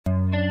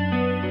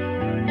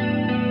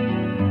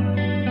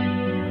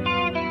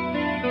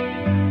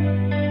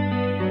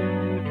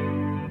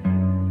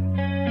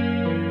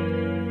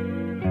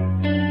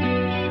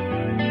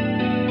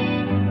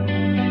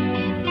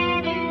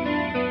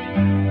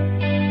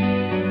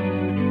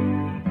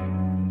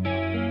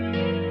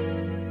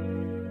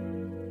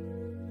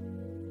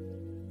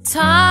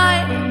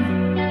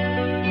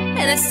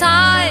it's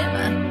time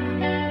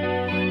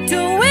to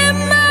win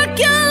back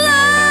your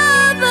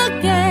love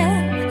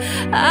again,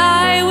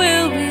 I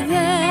will be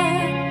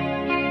there.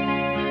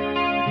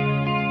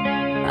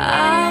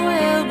 I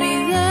will be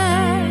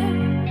there.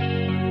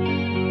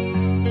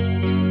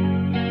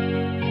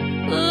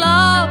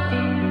 Love,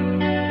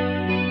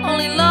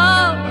 only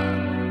love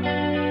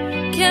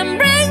can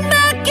bring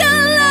back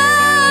your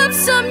love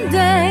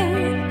someday.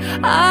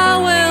 I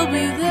will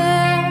be there.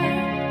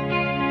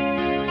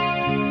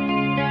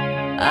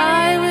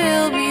 I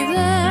will be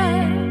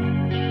there.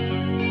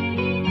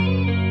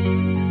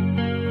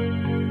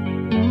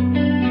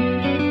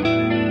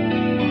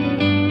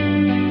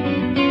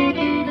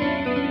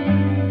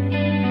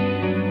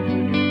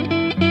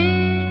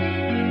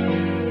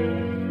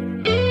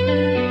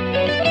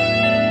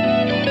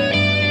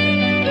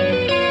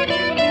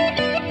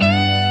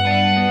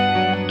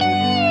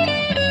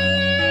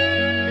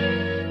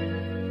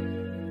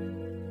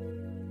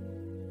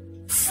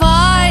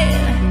 Fight,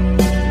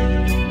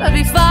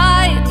 baby,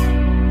 fight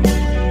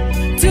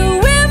to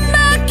win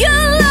back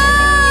your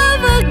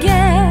love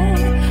again.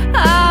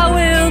 I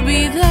will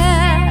be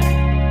there.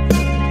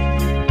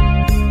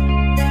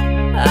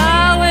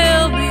 I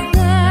will be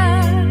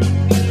there.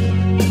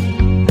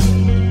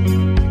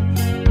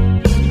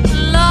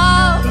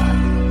 Love,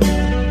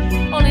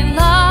 only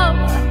love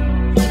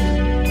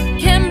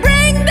can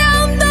bring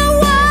down the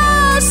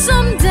walls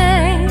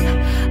someday.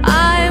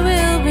 I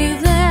will be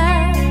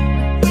there.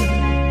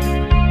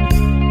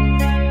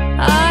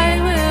 I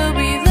will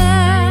be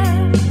there.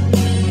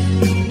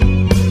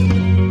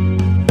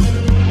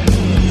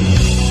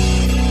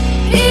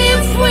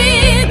 If we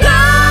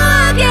go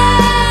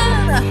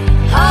again,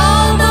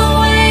 all the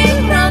way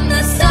from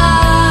the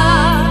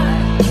start,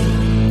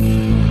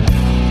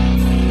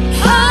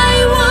 I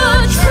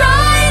would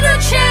try to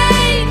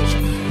change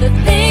the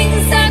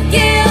things that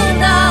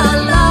killed our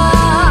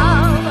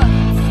love.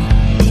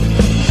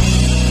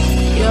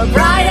 Your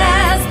bride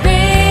has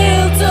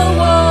built a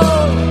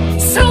wall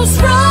so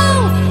strong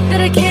that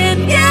I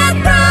can't get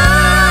through.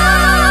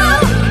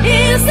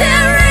 Is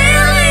there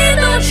really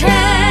no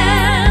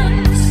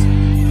chance?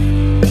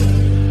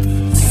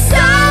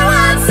 So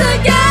once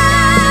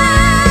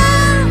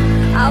again,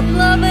 I'm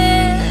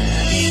loving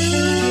you.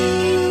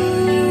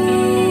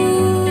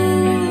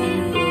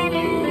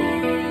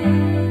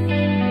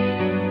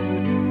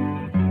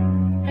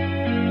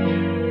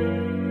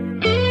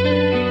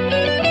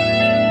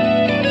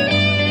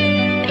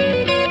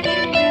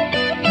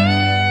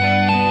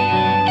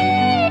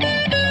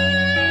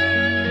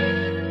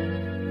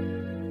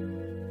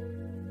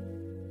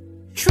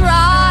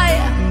 Try,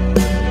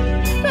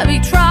 baby,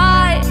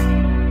 try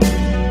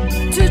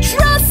to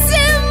trust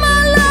in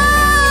my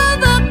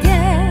love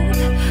again.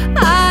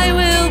 I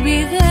will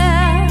be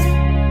there.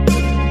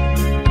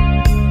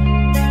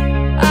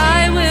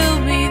 I will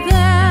be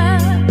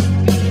there.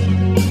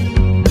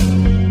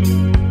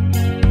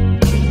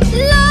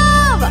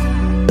 Love,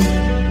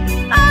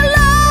 our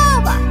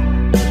love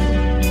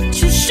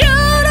just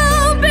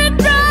shouldn't be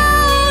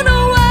thrown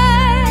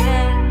away.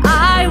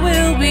 I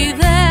will be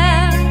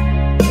there.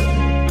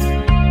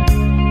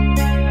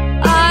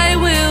 I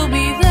will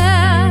be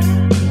there.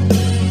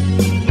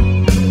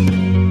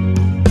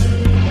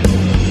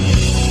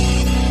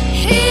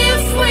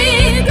 If we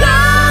go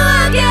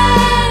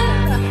again,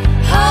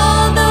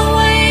 all the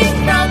way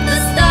from the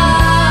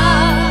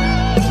start,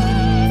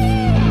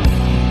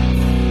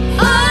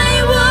 I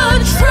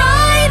would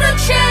try to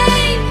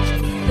change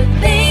the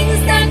things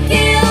that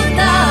killed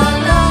our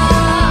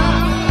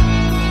love.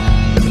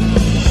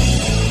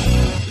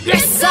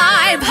 Yes,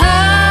 I've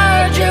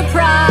heard your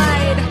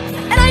pride,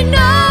 and I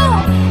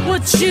know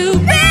what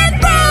you've been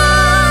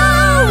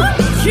through.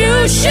 You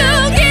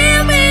should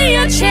give me a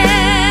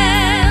chance.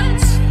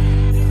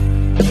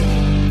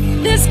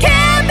 This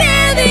can't be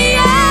the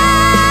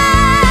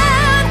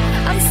end.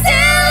 I'm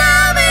still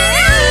loving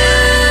you.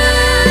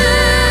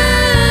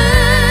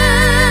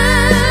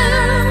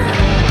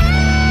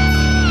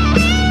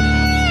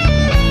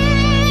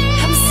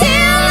 I'm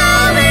still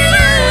loving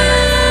you.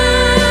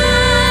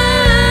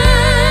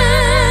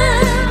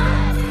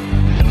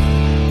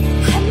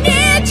 I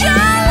need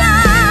your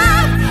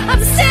love.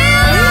 I'm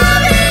still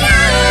loving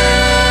you.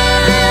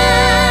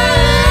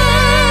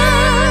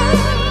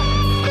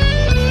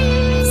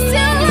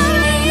 Still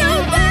loving you,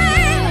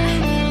 babe.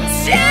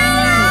 Still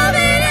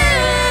loving you.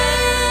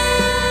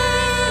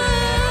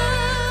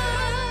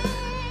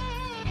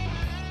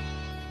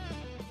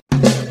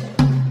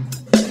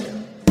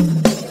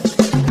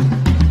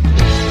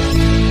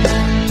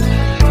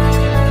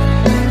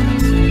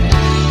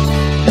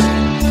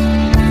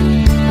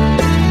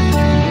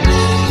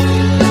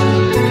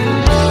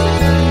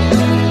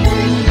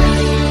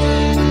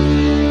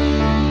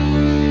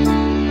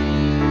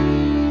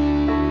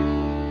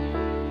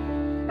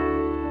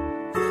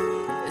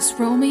 This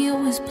Romeo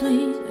is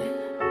bleeding,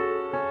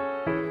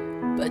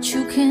 but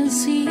you can't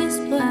see his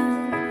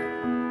blood.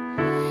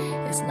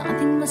 It's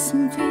nothing but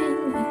some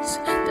feelings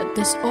that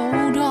this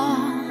old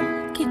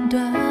dog it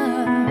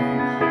does.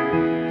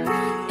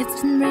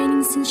 It's been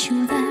raining since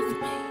you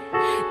left me.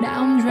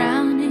 Now I'm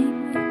drowning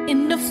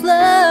in the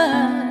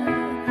flood.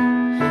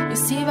 You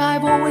see,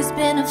 I've always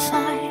been a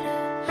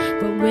fighter,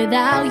 but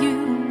without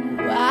you,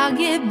 I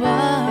give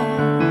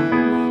up.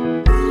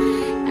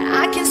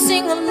 I can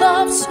sing a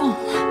love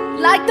song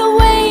like the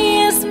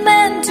way it's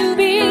meant to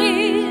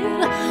be.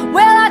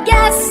 Well, I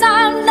guess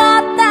I'm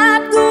not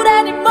that good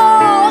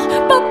anymore,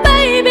 but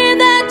baby,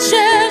 that's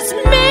just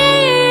me.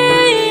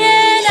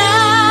 And I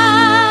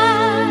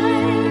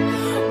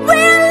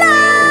will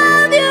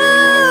love you,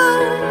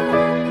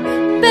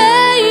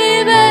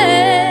 baby,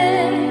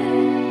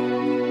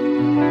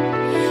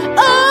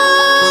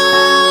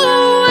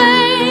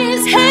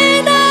 always.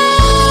 And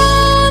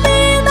I'll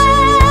be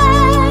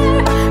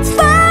there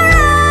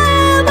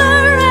forever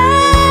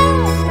and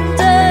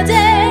a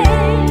day.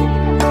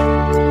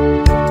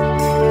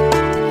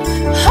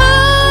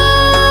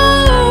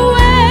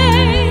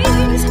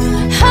 Always,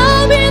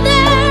 I'll be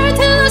there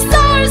till the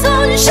stars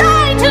don't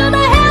shine, till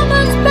the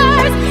heavens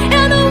burst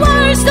and the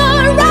words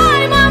don't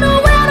rhyme. I know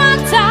when I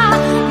die,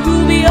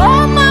 you'll be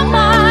on my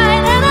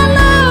mind, and I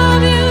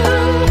love you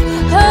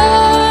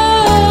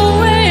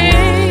always.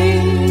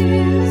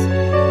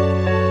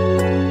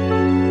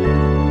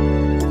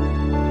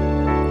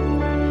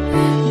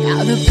 Now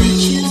the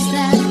pictures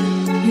that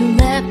you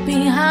left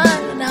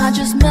behind are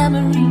just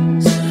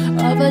memories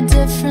of a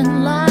different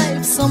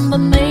life. Some that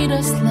made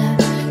us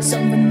laugh,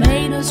 some that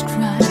made us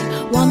cry,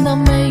 one that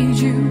made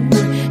you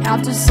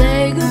have to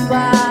say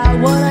goodbye.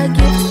 What I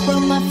get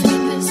from my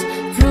fingers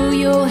through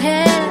your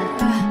hair,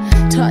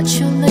 touch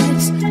your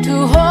lips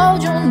to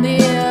hold you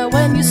near.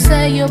 When you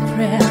say your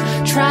prayer,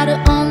 try to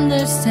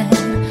understand.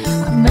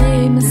 I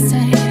made a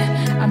mistake,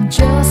 I'm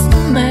just a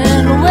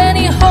man. When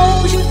he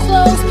holds you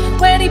close,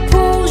 when he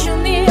pulls you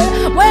near,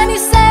 when he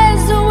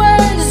says the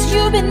words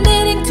you've been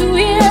needing to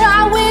hear,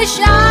 I wish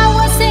I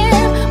was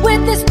here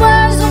with these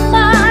words of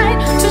mine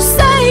to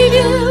save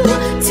you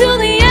till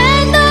the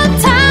end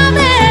of time.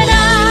 And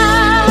I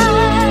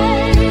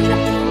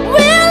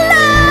will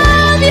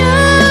love you,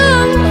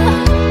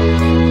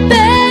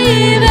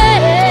 baby,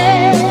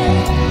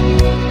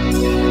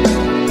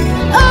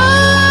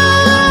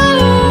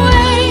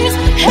 always.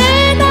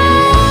 And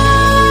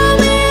I'll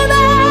be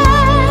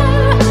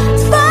there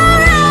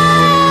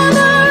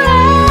forever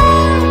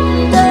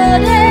and a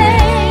day.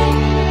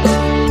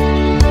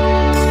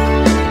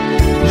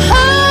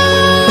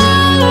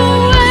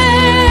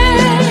 Always.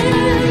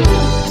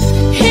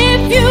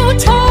 If you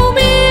told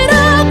me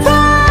to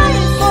cry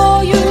for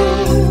you,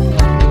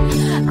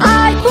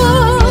 I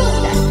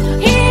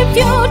would. If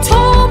you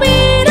told me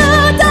to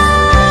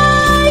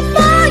die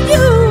for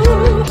you,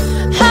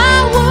 I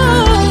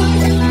would.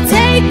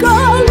 Take a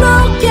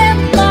look at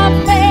my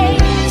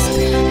face,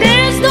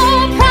 there's no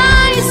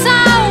price I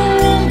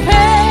won't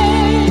pay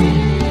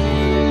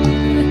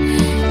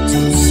to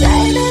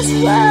say these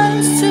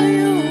words to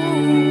you.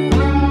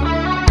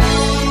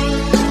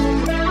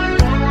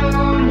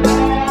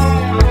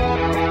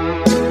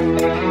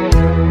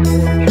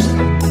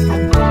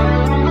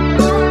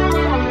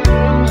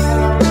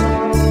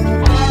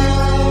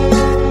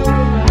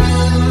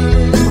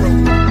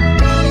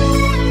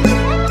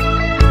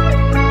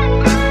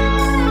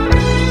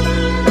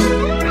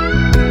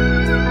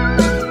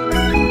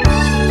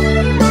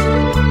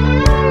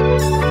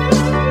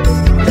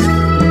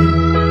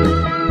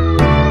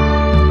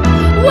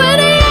 When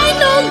it ain't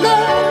no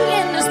love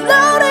and there's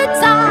no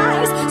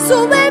ties, so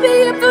baby,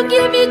 if you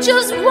give me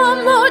just one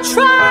more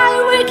try,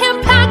 we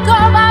can pack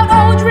up our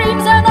old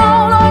dreams and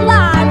all our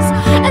lives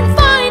and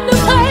find a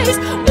place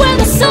where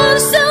the sun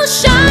still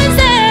shines.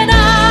 And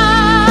I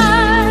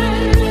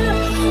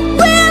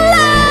will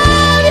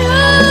love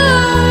you,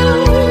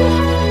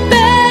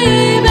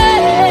 baby,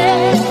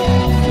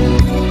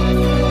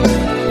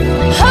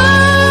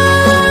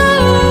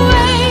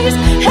 always.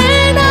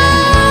 And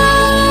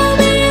I'll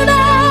be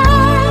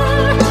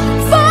there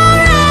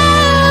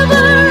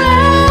forever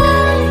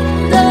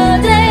and a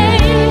day.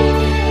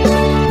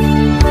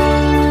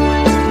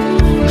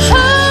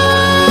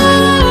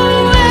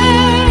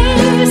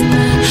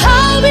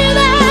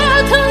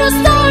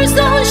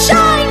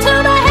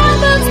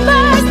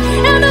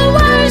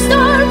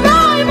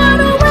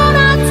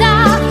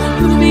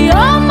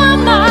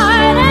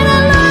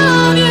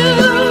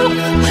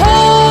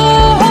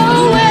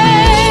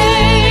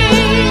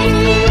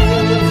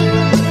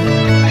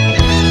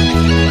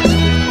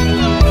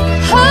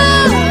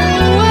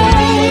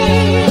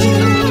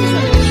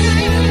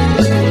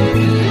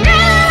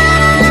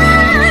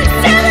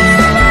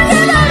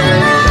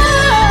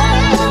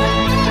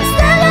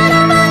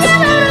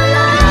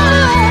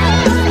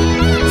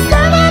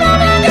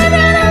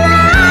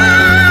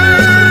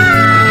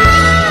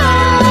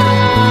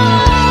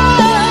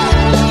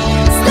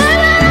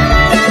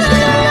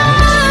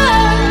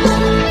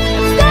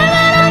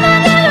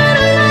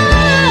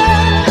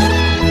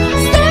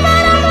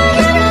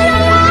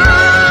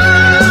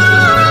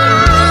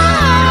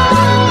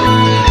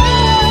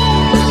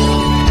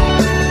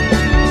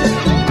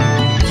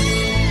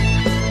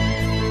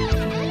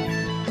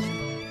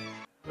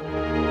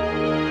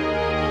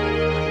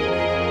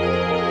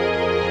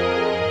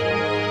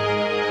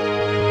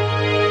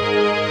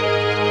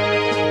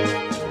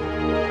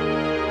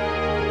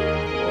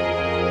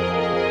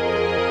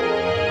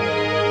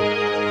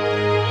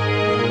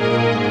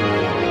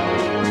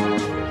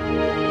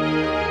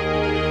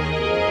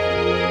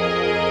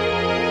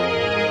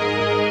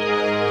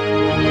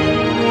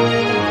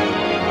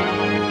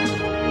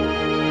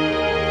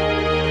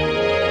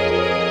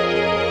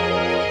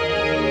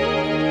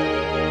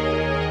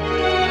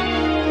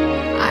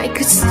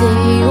 could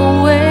stay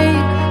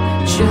awake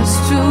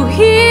just to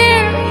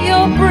hear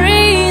your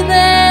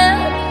breathing.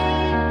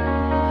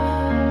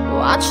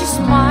 Watch you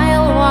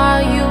smile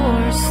while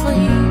you're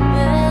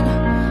sleeping,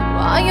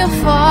 while you're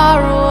far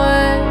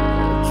away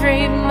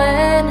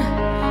dreaming.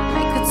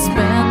 I could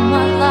spend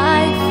my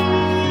life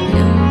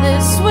in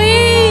this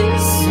sweet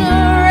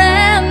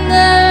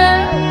surrender.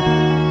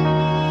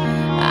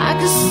 I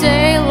could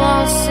stay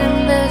lost in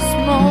this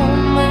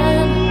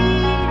moment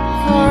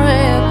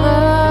forever.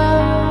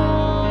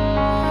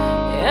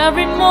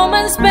 Every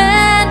moment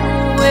spent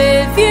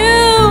with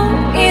you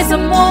is a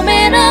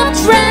moment of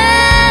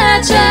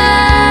treasure.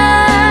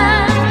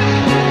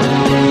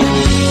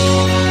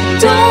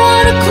 Don't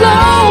wanna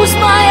close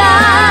my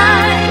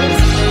eyes,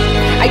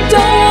 I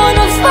don't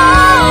wanna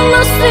fall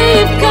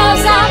asleep,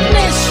 'cause I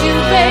miss you,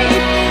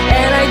 babe.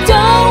 And I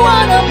don't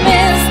wanna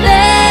miss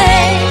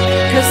them,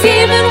 'cause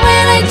even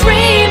when I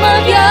dream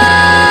of you,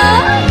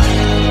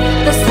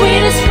 the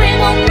sweetest dream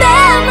will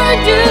never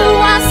do.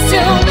 I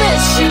still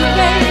miss you,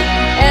 babe,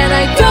 and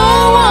I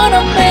don't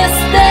wanna miss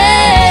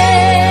them.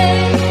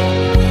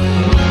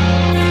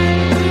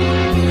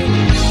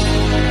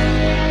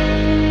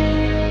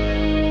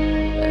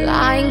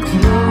 Lying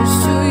close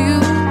to you,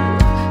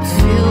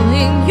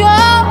 feeling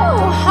your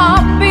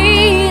heart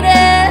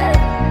beating,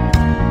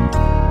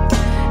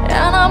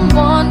 and I'm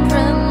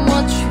wondering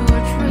what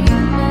you're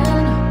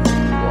dreaming,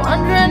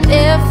 wondering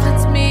if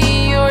it's me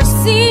you're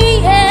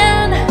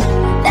seeing.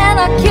 Then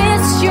I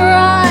kiss your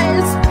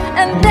eyes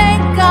and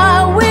think I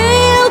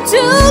will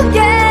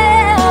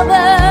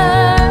together.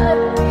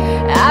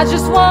 I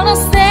just wanna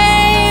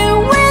stay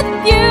with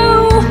you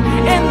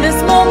in this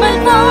moment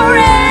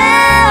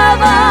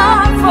forever,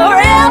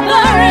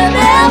 forever and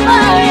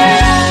ever,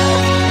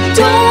 yeah.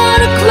 Don't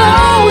wanna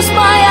close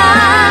my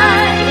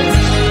eyes,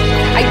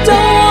 I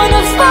don't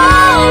wanna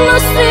fall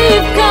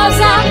asleep, 'cause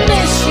I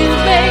miss you,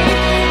 babe,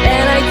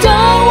 and I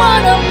don't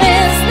wanna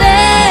miss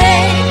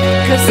them,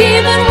 'cause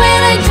even when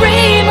I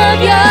dream of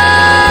you,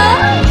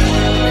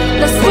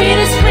 the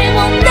sweetest dream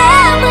will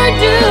never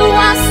do.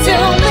 I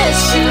still miss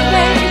you,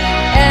 babe,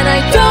 and I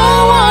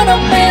don't wanna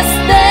miss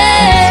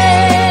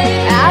them.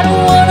 I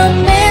don't wanna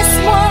miss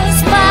one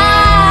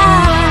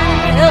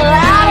smile,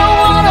 I don't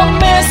wanna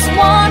miss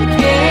one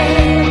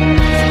kiss.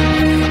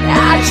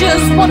 I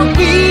just wanna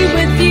be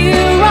with you,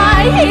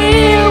 right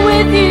here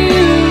with you,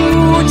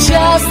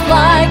 just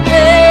like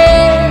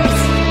this.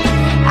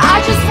 I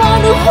just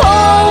want to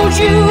hold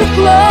you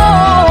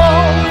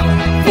close,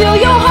 feel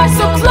your heart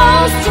so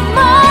close to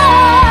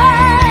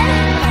mine,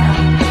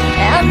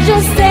 and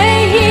just stay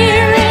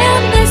here in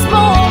this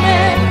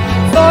moment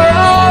for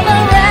all the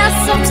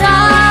rest of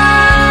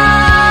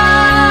time.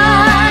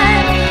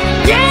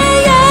 Yeah,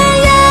 yeah,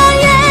 yeah,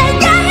 yeah,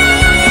 yeah, yeah,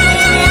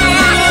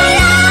 yeah,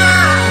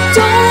 yeah.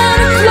 Don't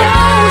wanna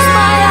close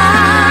my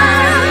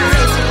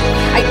eyes,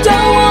 I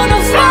don't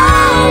wanna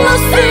fall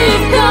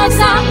asleep, 'cause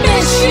I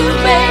miss you,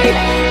 babe,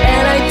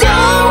 and I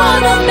don't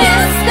wanna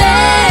miss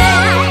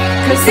them,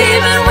 'cause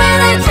even when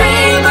I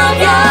dream of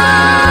you,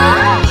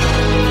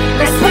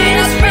 the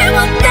sweetest dream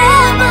will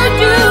never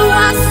do.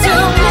 I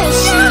still miss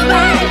you,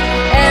 babe,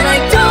 and I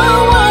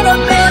don't wanna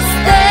miss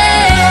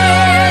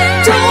them.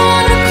 Don't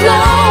wanna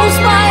close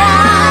my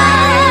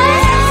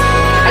eyes,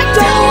 I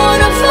don't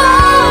wanna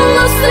fall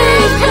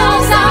asleep,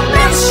 'cause I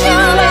miss you,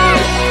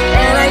 babe,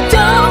 and I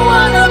don't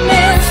wanna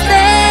miss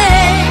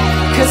them,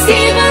 'cause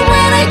even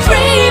when I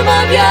dream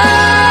of you,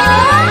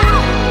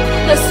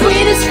 the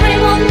sweetest dream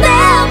will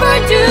never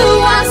do.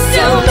 I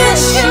still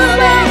miss you,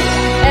 babe,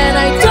 and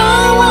I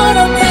don't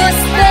wanna miss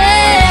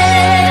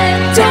them.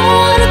 Don't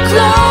wanna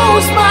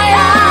close my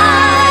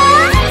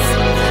eyes,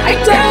 I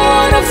don't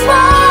wanna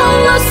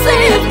fall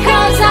asleep,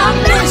 'cause I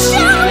miss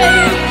you,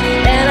 babe,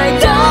 and I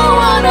don't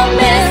wanna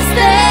miss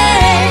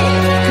them,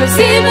 'cause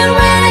even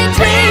when I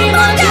dream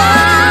of you,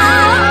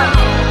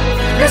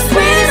 the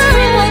sweetest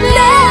dream will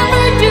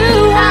never do.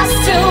 I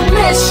still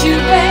miss you,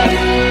 babe,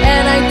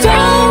 and I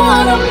don't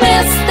wanna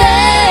miss them.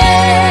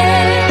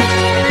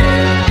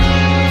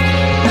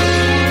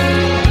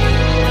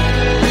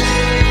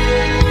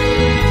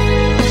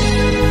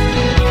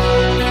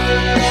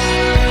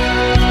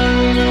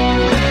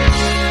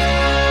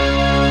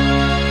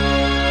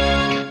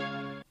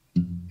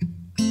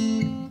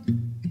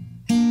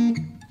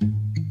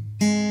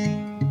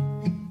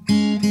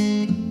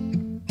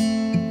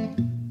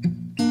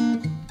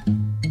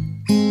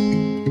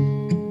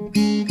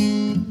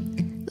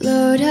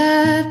 Load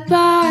up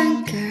our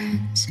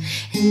guns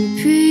and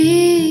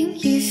bring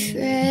your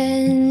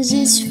friends.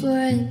 It's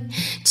fun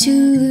to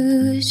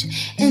lose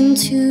and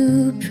to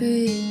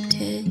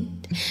pretend.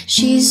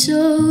 She's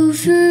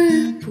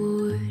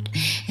overboard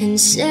and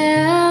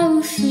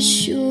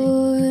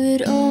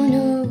self-assured. Oh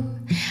no,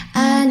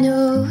 I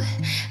know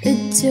a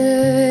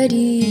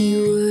dirty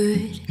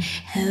word.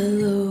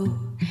 Hello,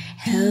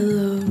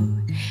 hello,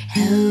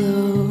 hello,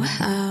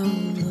 how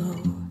low.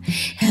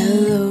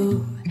 Hello,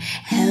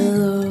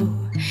 hello,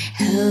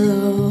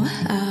 hello,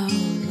 how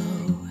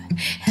low.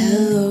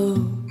 Hello,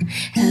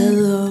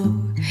 hello,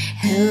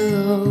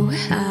 hello,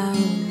 how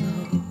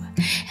low.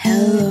 Hello.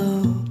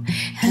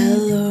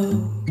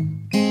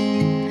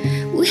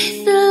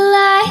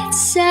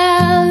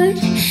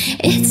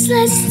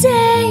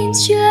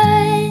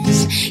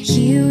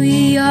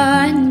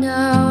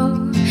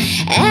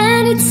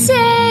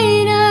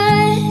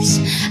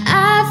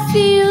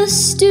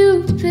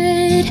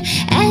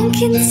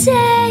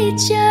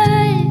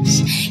 contagious.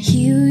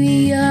 Here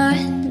we are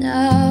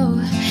now,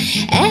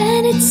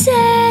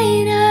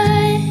 entertain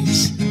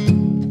us.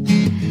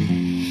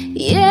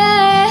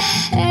 Yeah,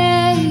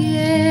 yeah,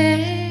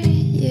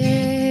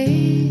 yeah,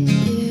 yeah.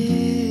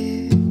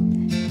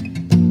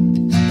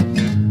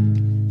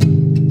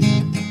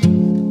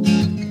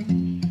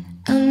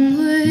 I'm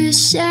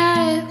worse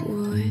at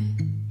what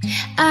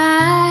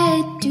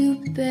I do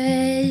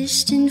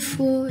best, and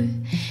for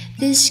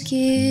this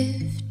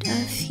gift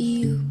I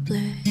feel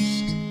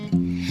blessed.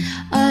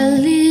 Our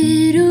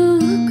little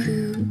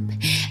group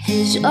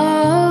has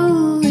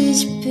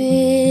always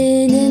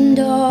been and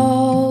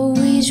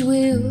always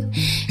will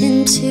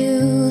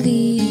until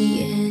the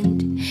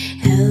end.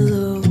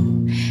 Hello,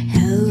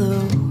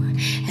 hello,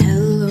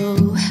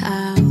 hello,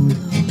 how low?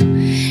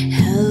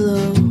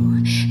 Hello,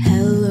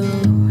 hello,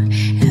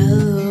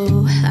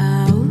 hello,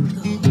 how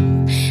low?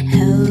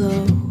 Hello,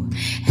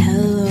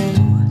 hello,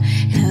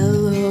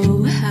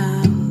 hello,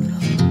 how low?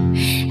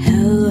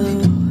 Hello,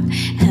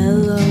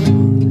 hello.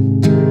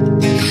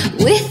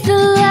 With the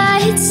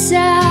lights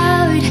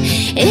out,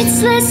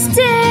 it's less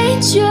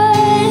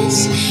dangerous.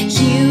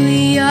 Here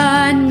we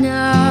are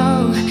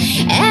now,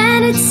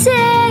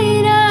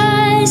 entertain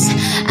us.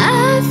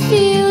 I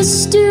feel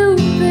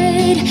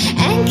stupid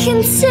and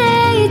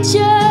contagious.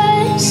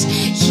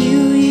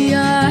 Here we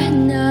are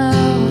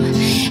now,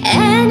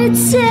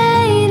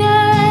 entertain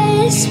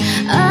us.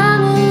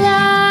 I'm a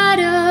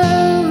lotto,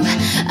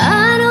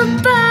 an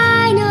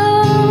albino,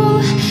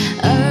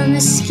 a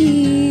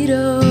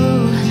mosquito,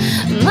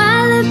 my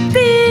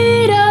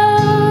libido.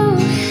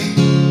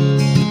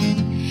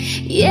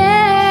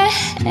 Yeah,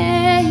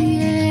 yeah,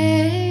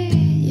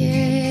 yeah,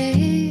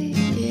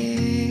 yeah.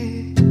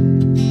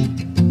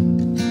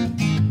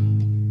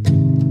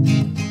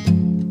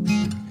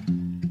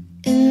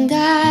 And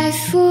I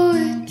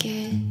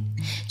forget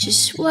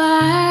just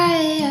why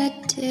I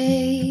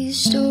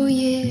taste. Oh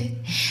yeah,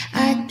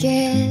 I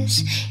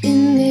guess it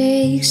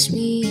makes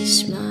me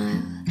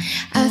smile.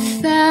 I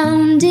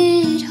found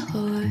it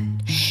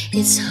hard,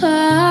 it's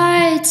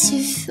hard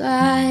to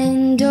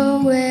find.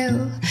 Oh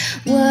well,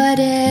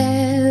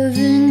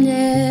 whatever,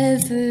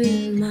 never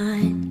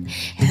mind.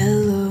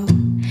 Hello,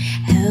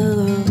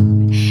 hello,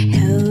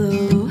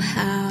 hello,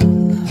 how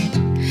low?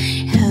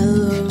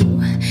 Hello,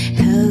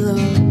 hello,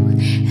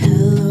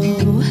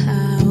 hello,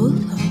 how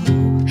low?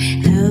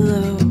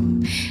 Hello,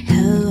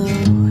 hello,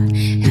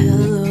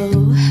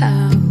 hello,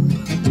 how low?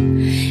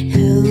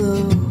 Hello,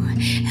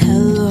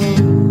 hello.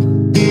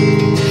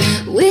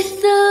 With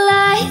the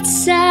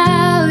lights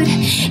out,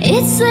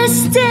 it's less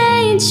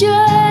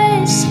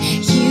dangerous.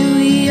 Here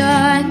we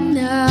are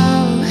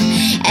now,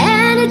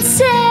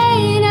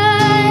 entertain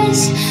us.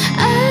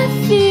 I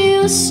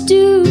feel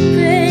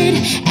stupid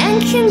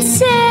and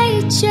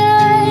contagious.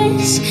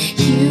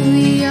 Here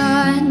we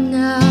are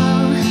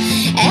now,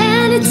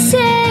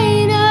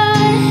 entertain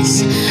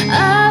us.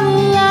 I'm a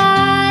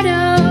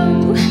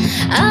lotto,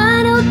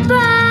 an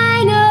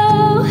albino,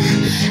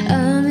 a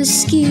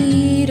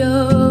mosquito,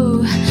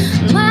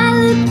 my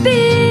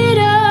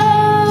libido.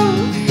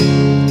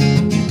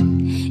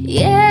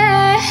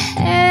 Yeah,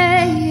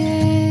 yeah,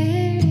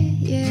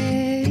 yeah, yeah.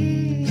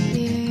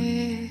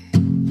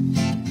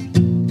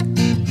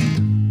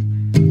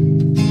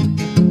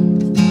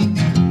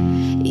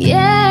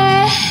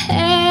 Yeah,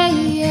 yeah,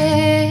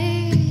 yeah,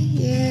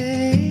 yeah.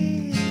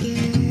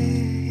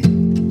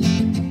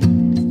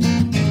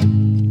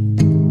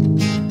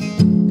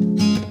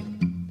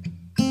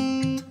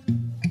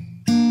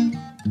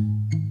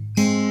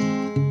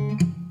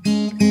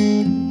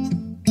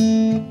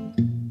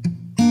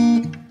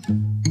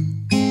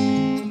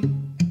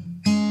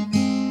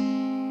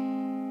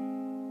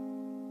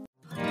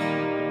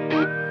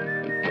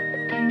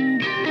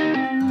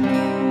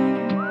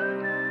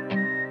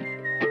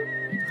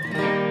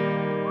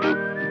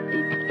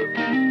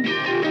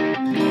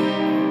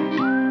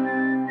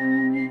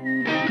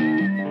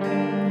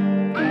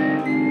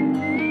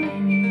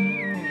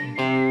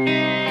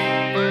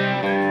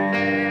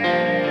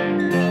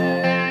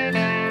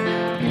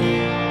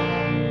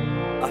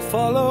 I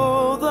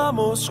follow the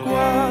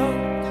Moskwa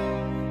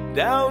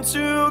down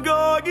to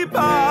Gorky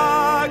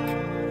Park,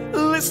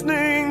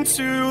 listening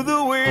to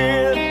the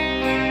wind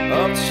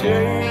of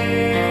change.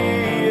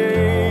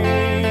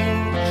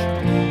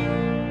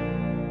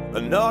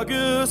 An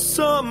August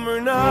summer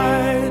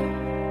night,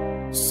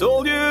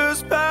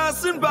 soldiers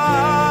passing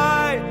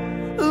by,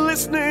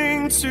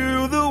 listening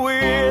to the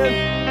wind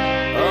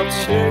of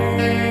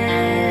change.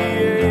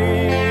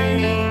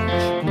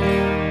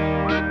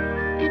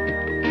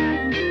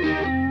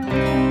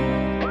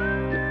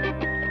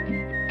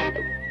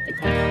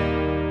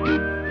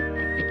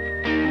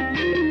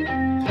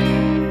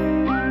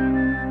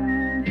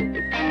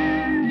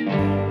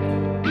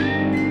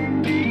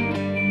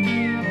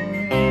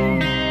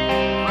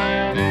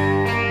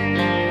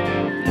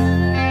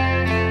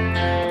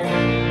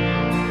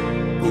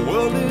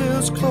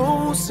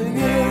 Closing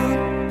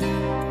in,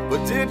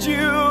 but did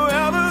you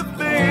ever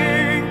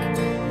think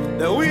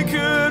that we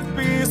could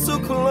be so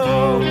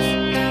close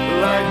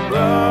like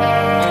brothers.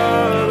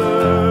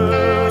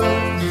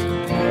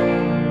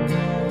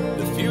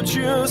 The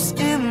future's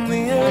in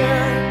the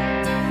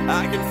air,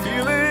 I can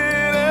feel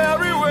it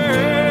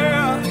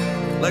everywhere,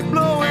 like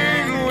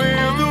blowing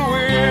with the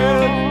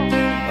wind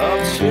of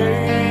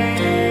change.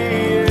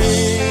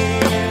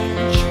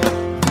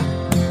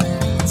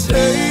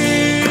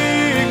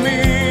 Take me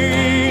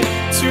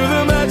to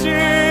the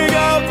magic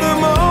of the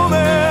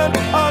moment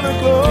on a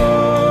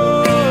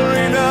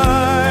glory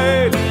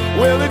night,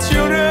 where the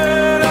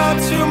children of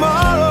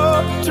tomorrow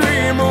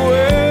dream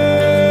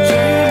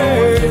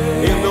away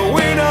in the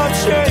wind of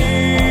change.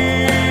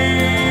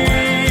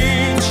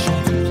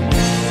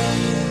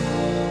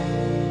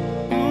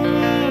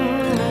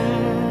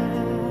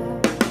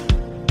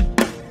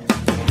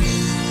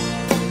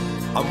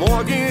 I'm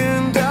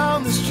walking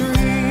down the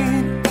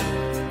street,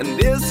 and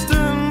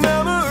distant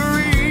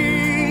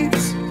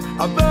memories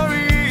are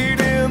buried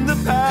in the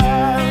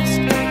past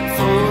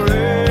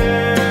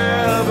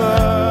forever.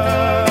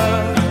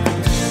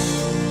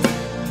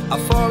 I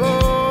follow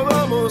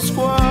the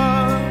Moskva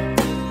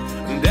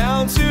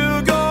down to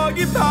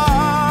Gorky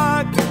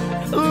Park,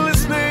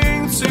 listening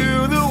to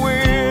the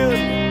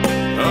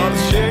wind of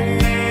change.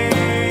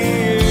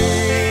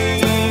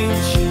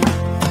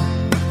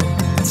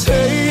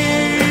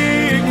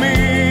 Take me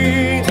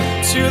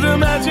to the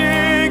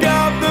magic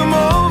of the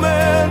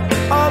moment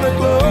on a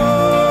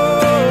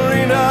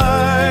glory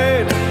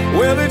night,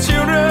 where the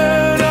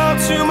children of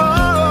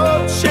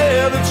tomorrow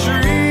share the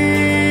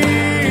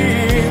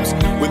dreams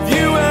with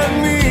you and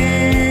me.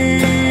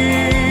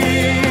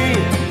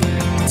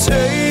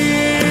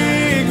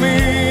 Take me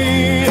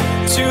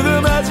to the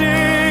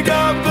magic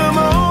of the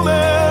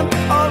moment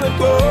on a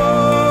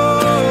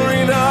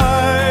glory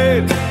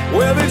night,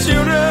 where the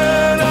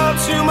children of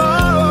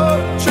tomorrow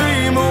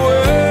dream away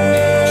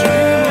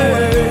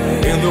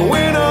in the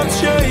wind of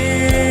change.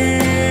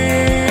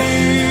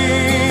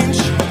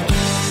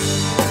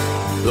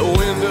 The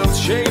wind of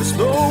change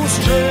blows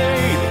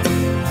straight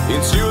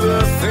into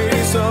the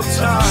face of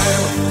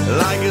time,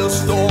 like a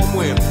storm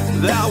wind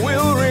that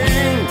will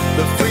ring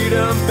the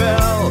freedom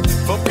bell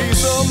for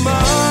peace of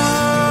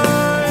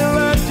mind.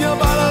 Let your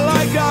body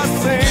like I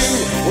sing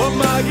what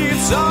my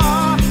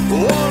guitar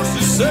wants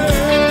to say.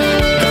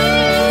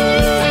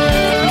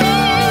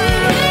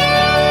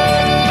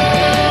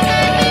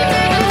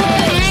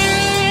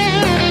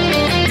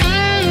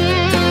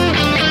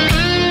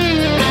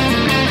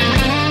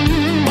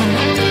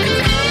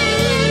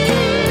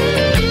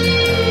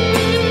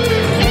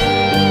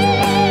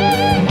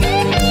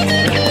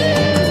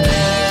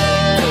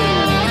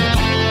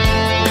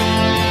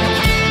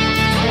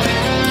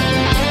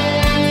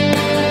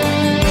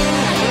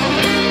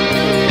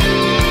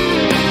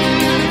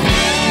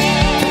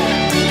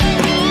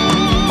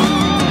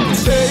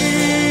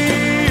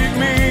 Take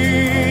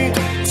me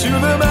to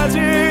the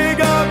magic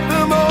of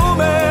the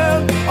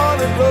moment on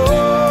a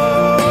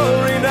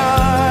glory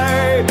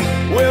night,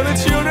 where the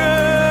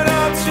children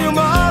of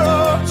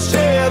tomorrow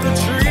share the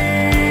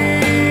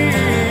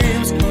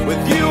dreams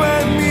with you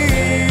and me.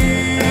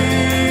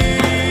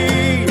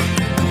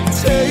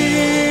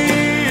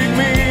 Take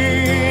me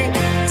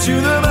to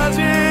the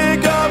magic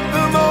of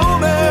the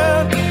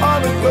moment on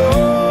a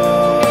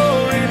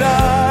glory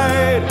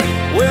night,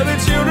 where the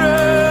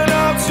children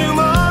of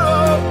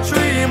tomorrow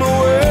dream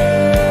away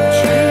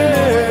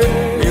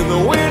in the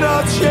wind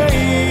of change.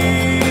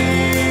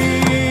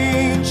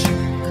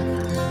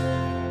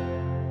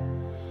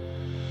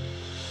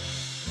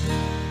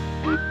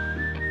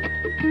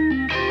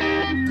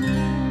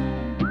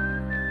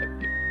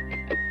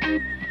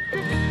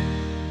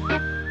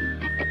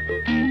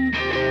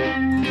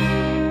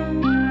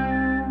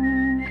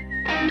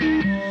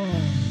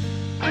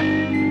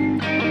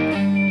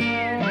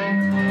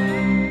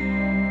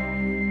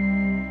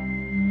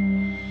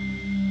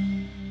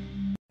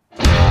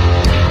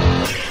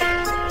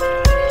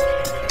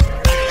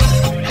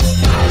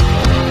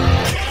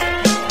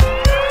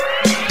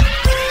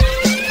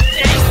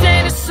 They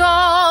sing a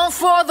song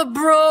for the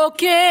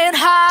broken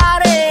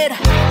hearted,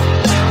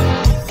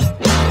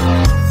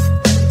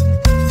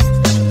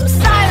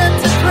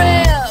 silent a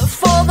prayer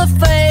for the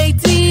fate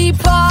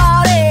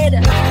departed.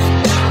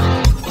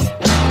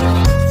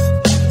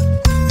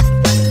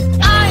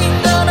 I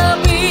ain't gonna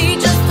be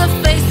just a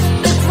face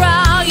in the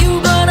crowd. You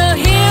gonna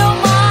hear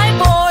my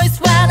voice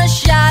when I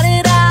shout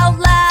it out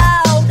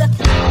loud.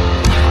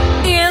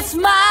 It's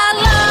my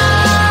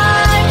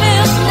life,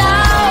 it's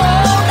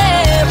now or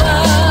never.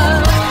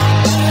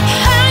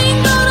 I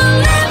ain't gonna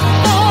live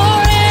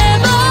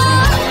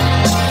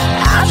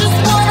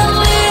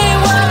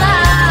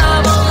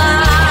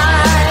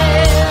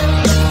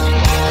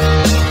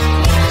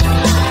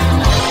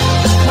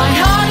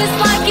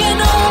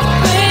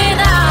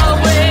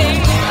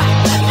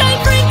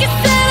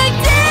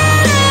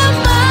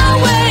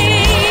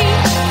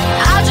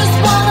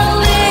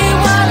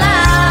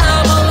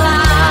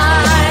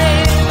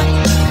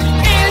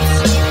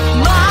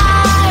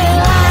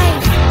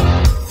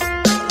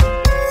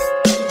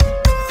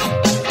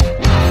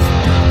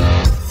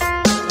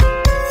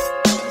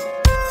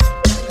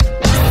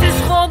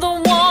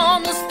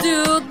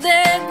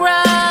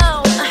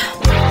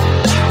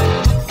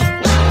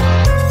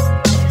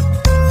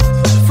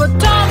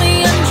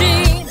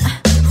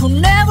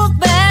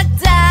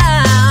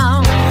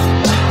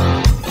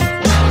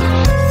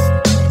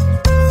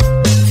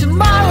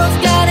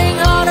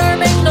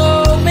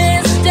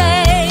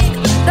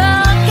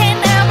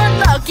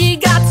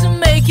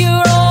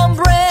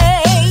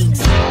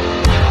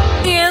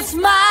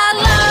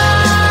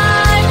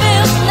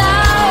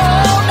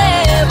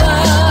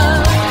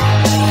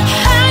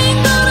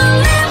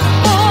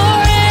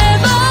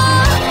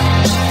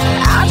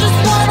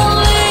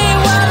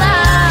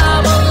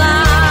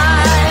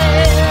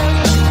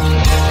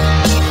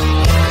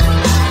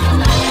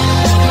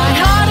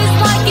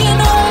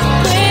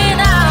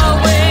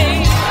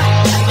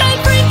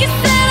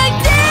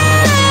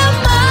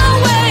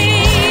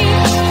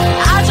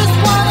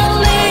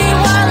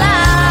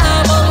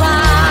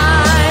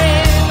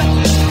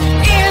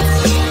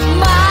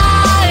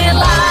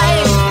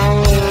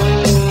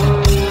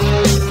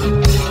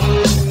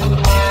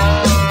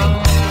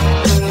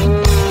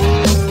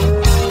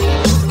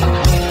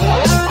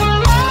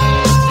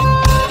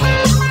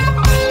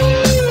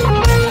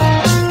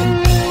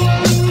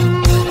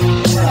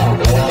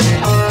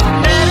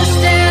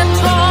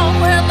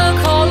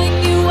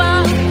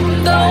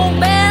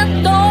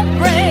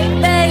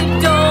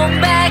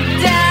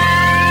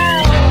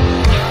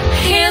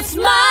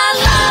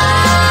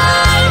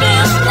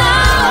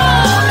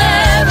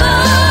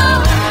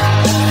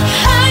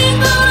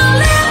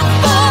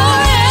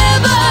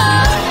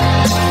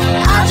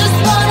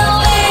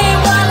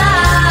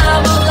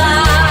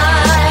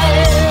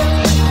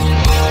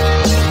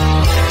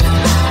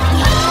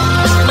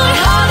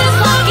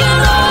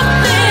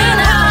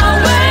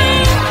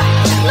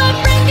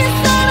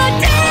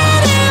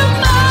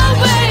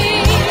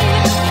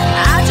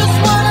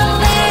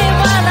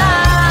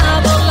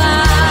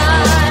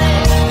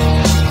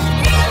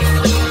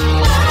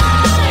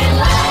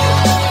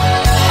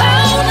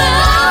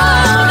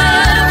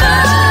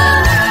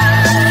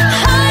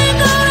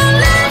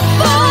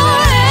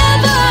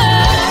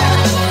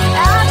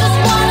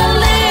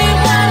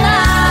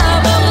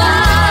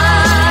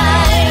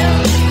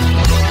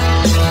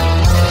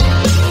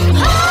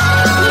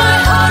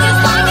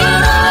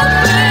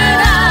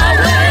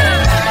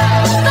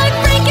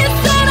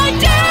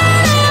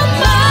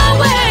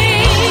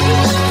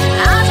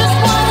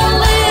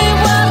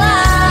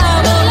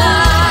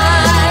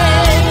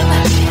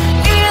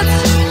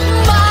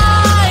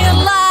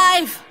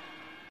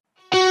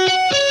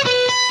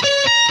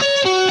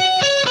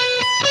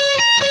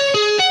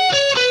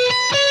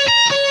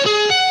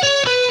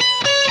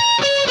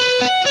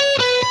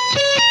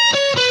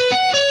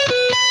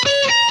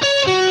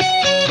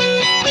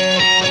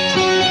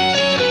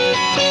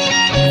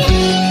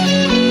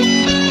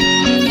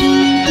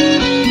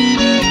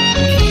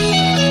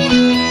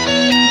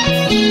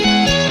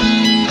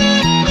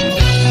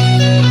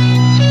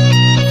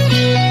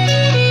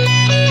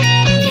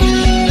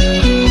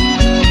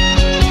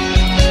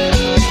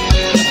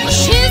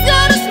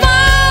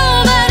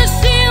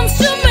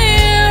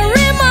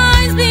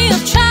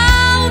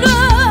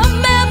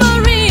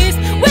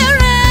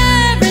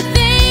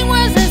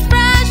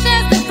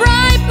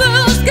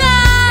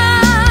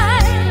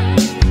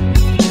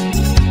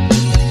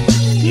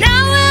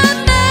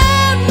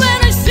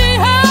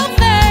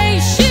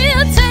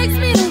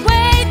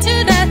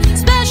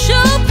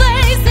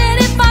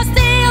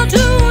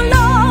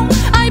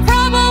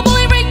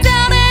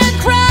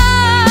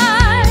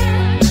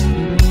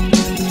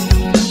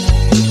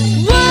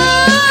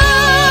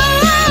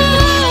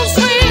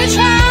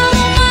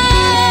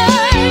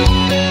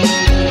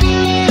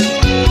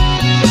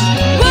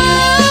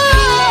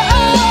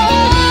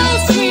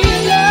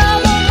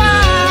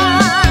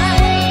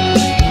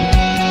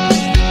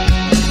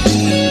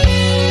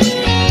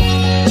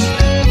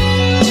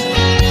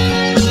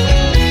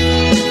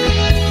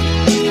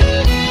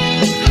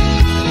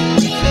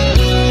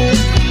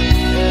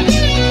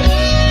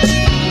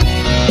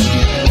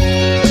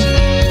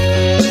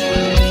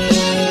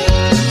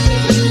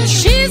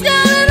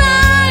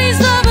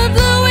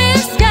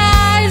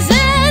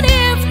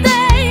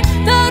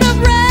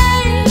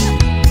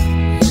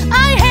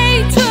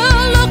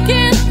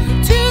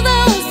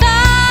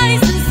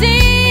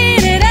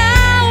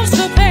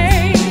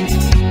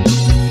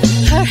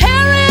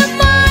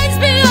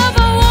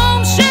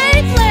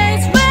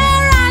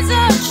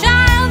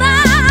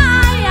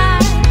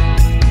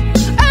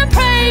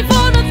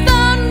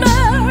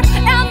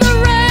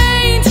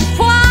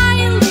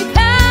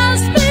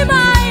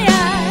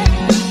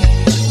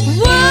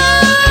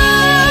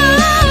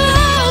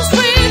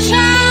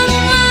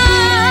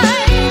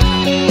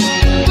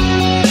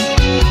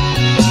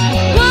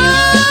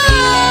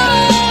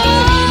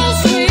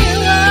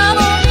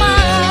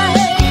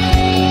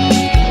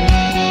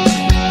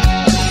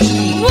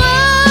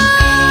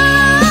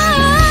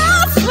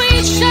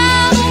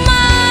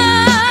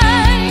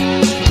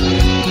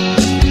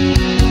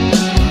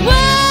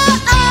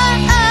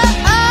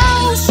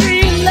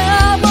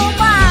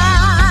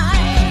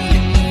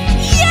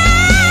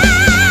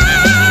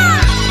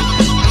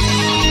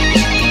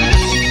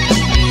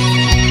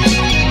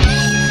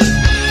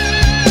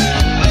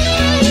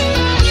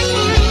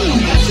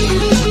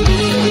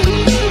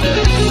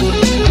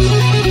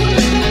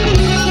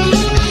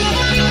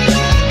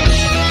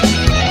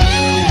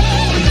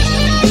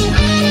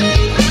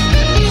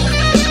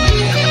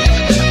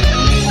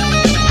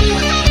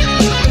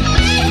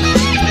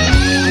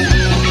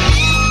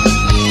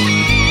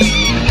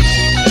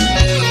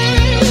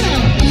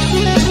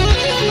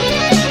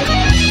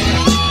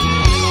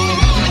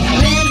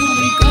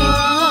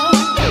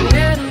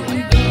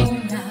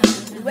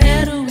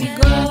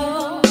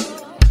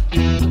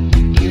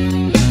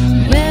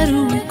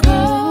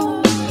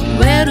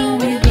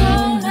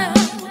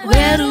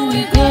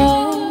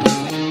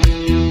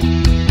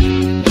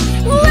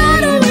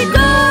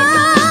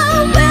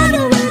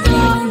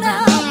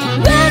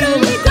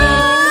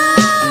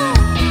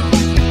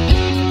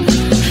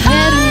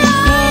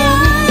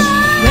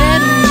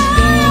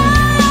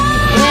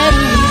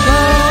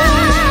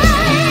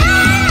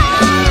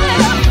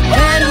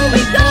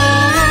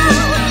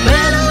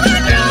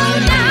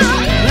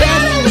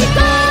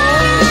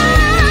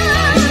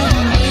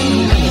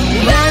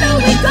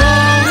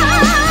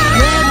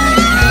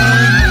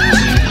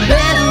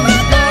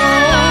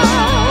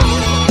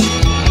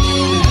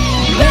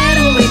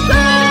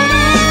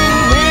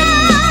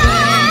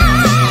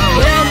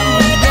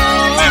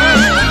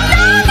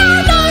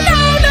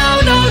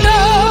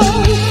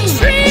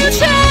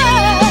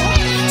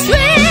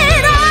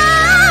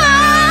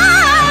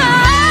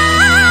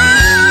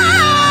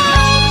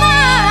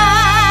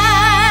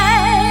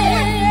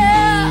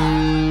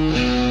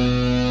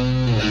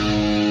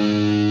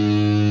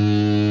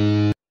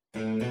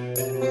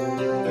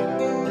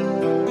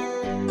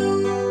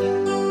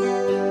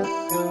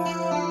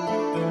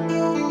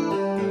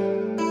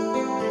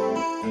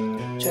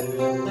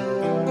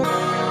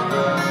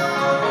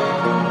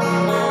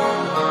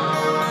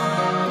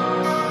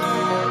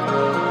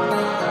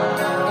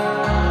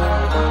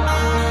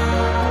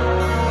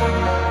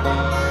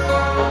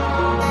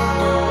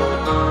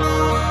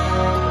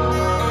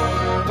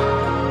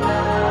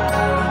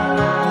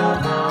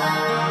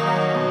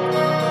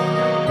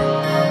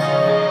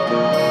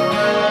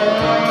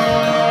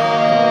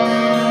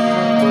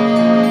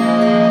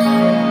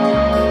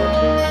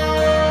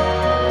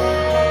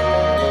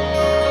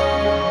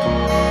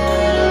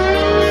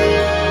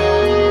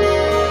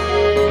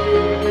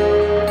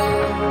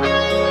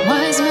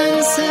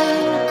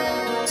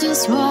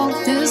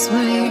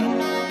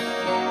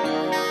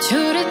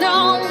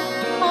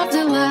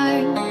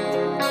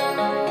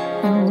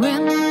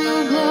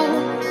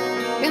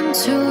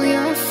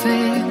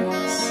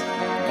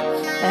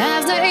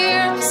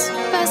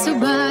pass you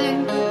by.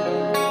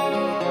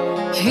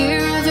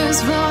 Hear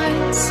this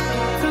voice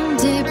from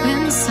deep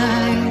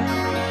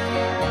inside.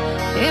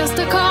 It's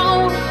the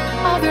call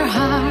of your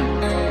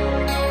heart.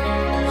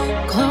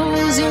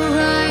 Close your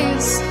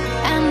eyes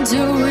and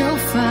you will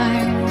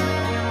find.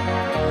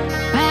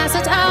 Pass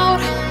it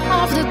out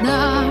of the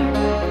dark.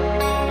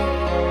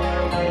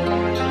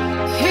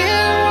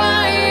 Here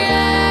I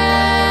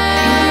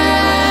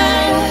am.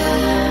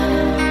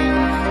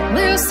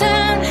 Will you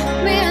send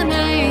me an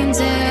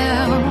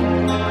angel?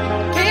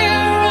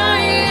 Here I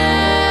am.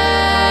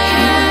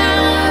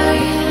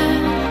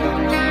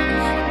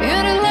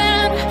 In the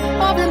land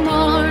of the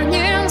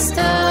morning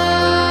star.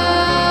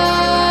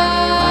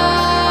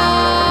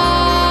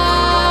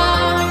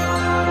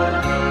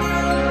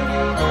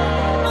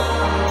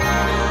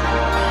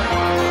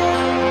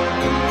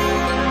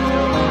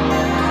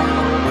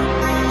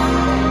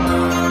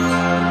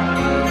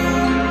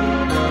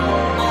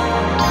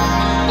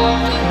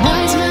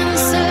 Wise men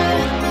said,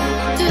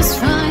 just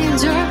find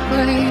your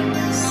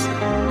place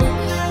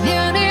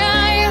near the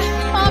eye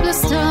of the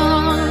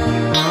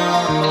storm.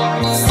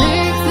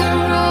 Seek the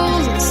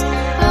roses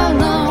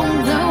along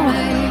the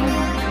way.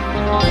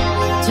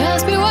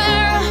 Just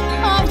beware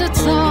of the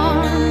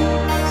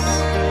thorns.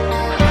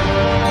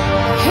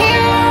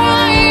 Here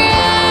I am.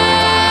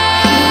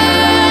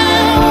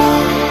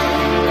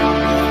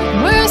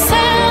 Will you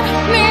send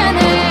me an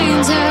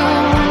angel?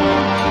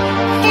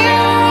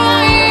 Here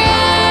I am.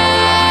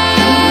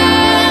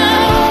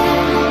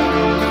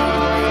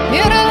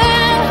 In the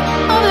land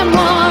of the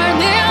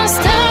morning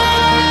star.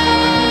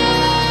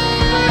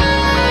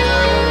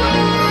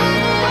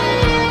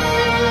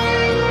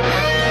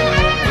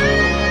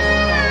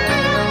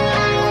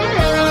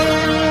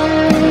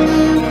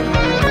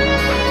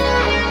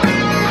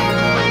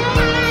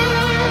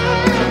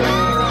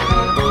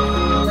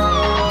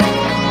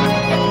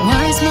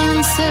 Wise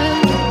man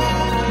said,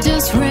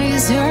 just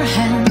raise your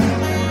hand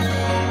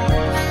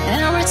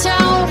and reach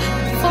out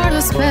for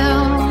the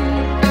spell.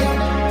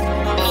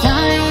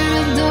 Find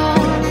the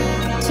door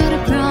to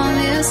the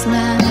promised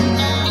land.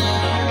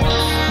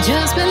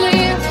 Just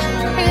believe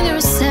in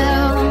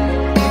yourself.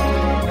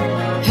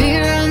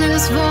 Hear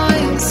this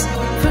voice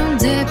from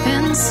deep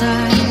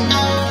inside.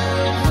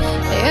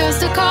 It's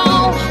the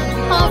call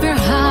of your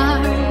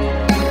heart.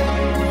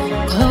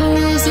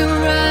 Close your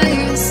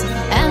eyes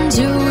and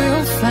you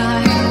will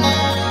find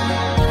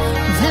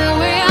the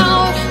way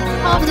out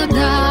of the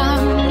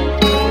dark.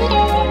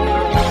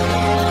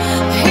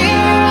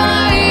 Here I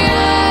am.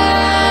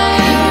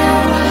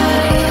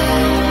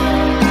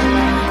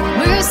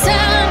 Will you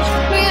send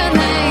me an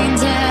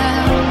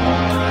angel?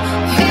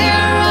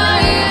 Here I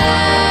am.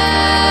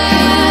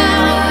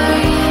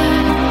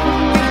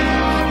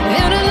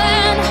 In the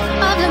land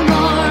of the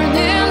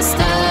morning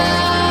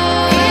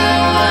star.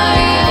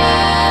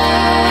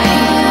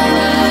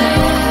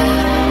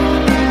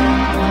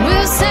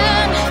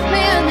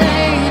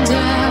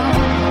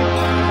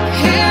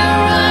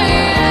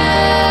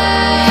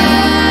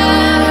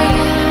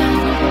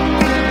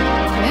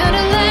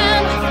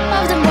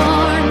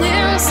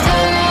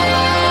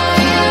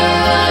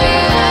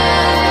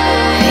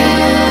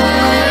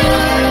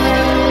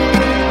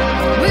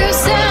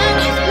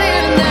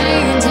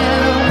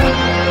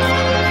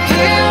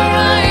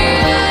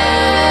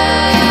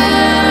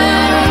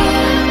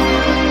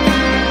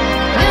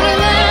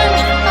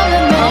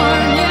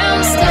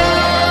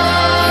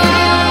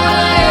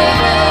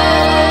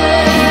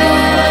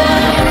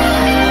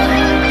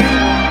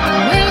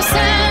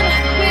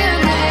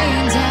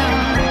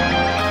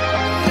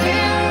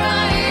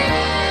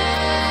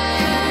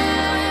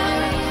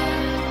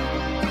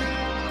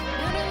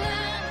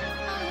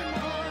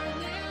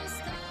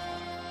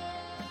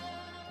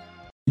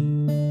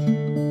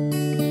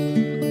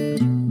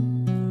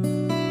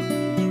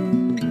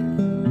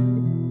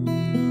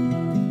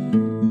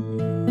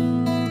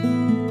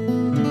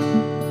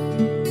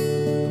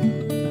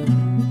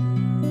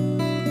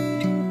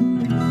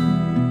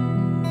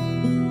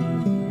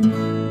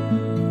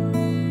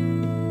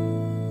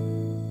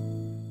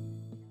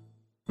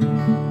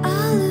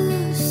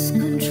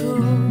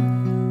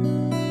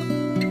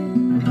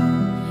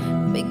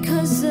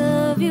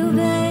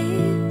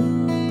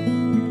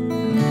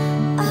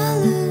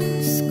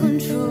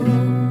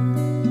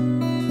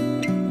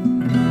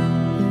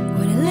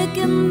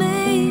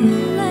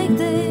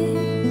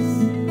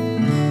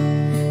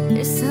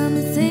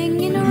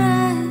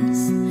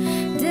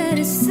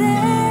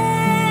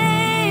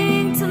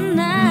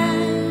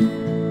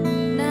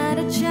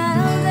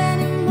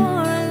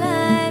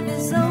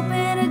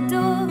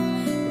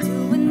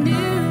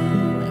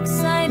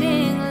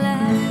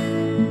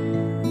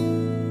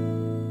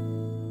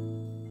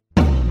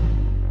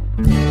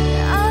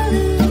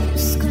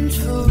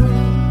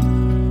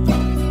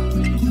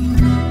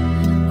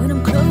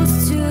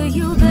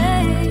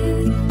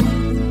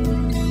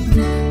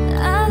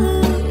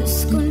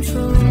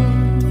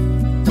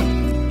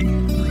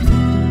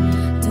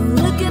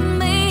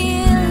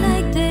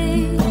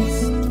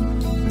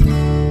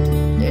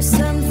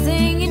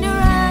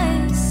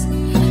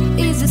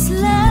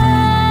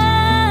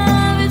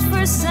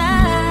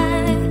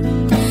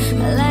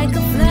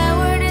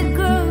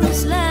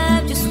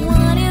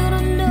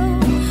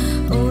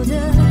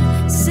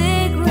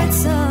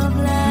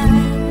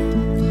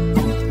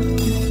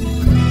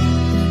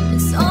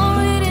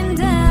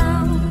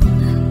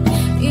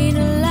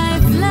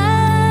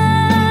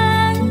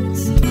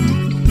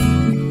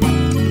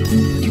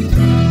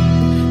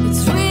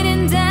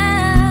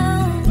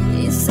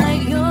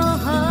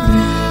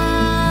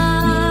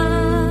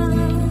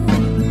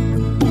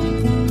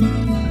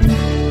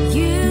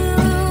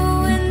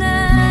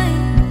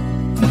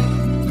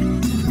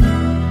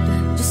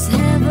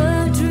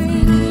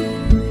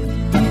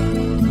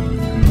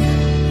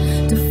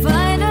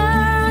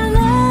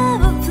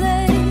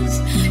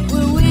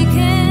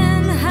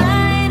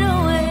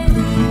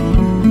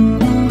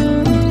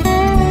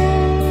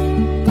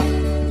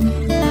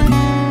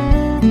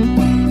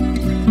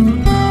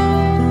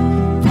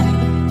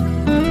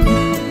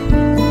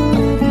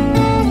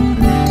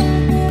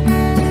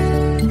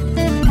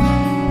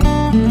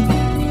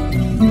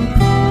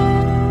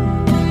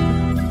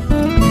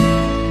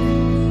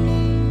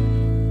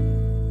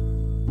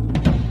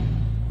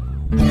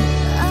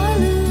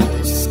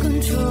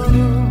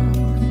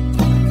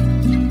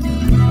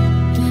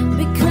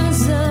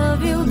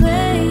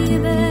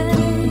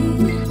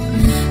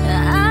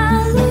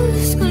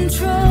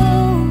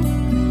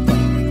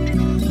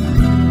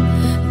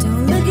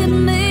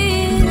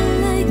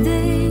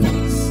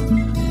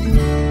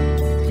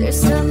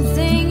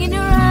 something in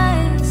your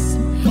eyes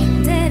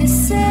that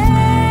is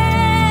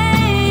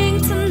saying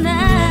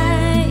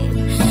tonight,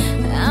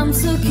 I'm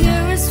so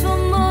curious for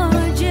more,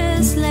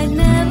 just like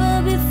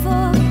never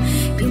before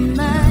in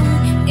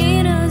my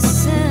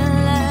innocent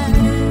life.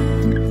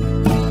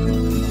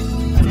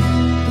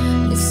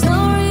 It's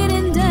all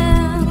written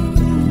down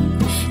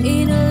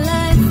in a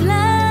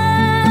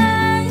lifelines.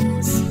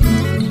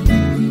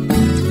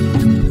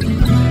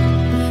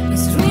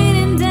 It's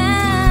written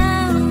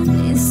down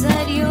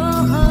inside your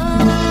heart.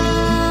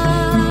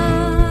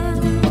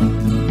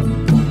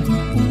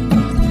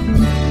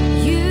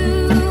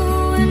 You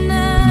and I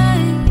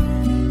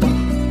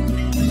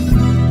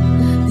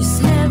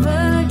just have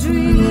a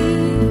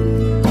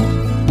dream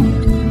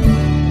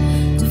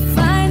to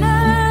find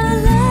our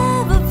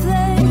love a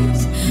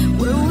place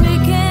where we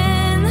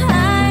can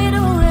hide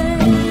away.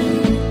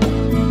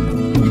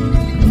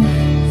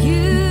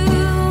 You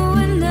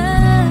and I,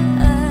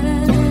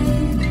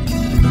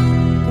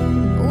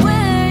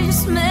 we're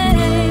just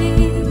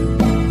made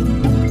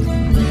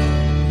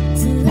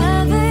to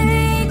love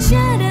each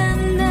other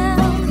now,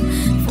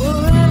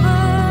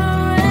 forever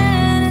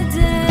and a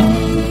day.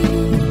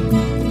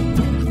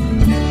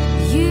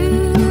 You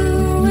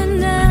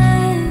and I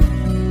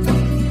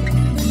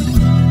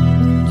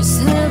just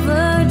have a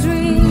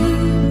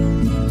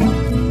dream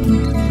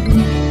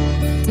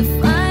to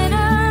find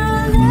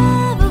our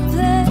love a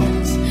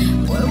place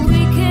where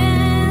we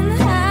can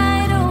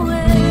hide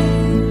away.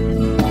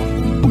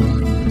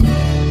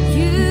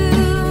 You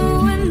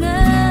and I,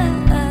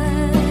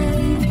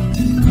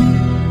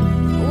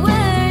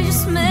 we're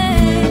just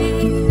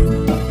made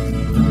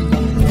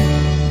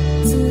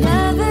to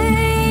love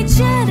each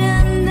other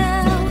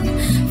now,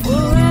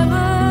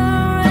 forever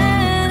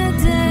and a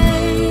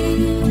day.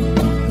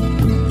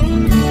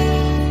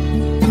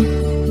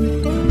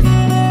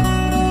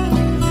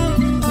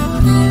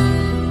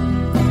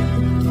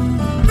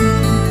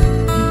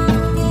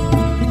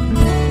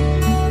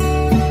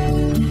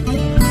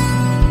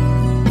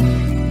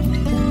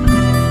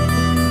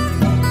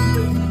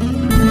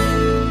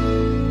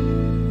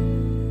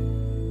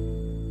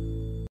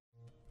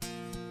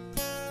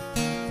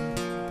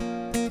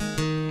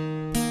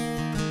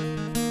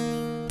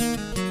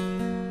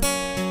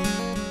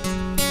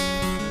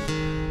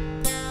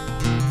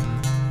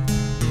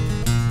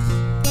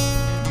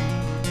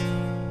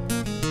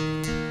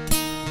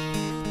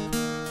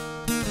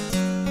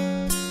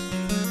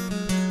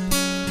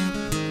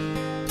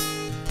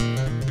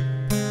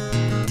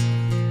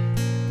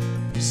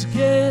 It's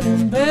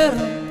getting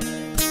better.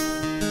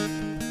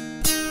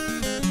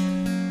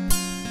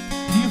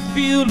 Do you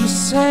feel the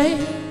same?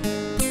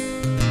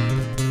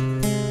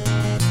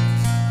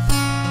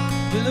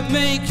 Will it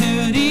make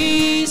it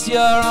easier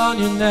on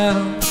you now?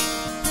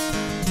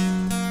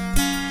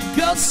 You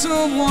got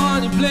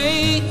someone to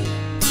blame.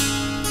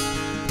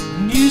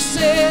 And you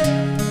said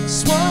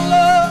it's one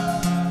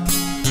love,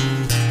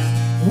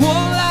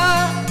 one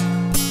life,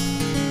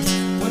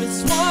 when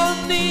it's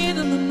one need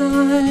in the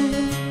night.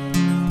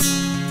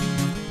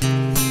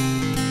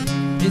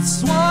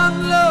 It's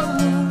one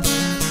love,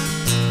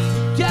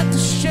 get to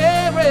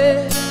share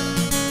it,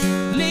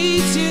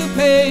 leaves you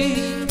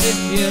pain if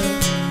you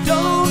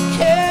don't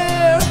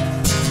care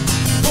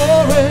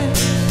for it.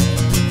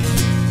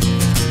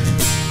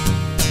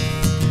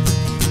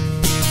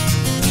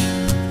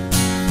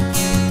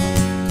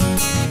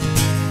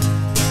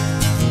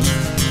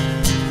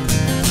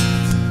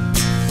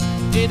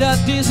 Did I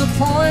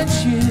disappoint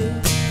you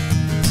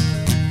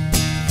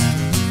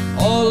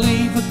or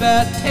leave a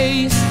bad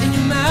taste in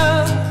your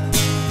mouth?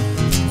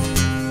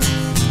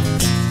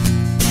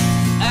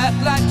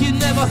 Act like you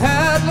never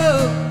had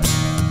love,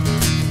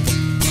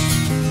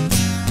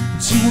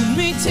 but you want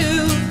me to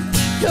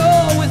go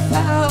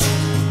without.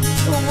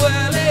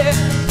 Well,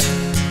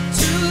 it's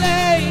too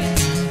late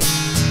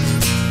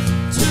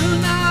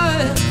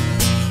tonight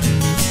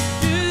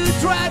to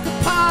drag the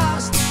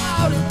past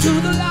out into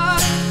the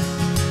light.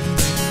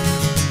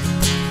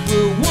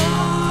 We're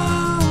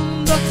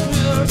one, but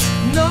we're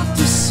not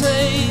the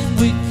same.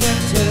 We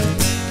can't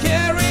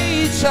carry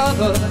each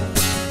other,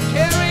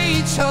 carry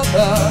each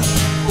other.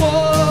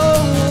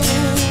 Whoa.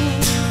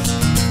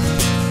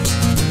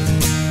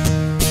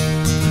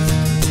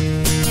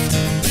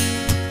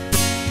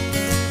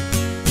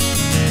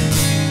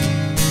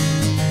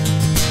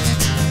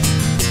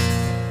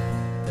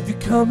 Have you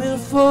come here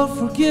for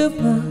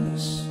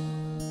forgiveness?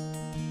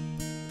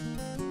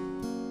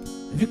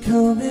 Have you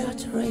come here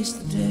to raise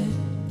the dead?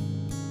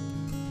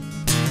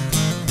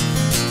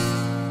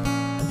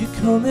 Have you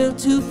come here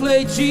to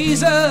play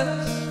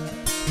Jesus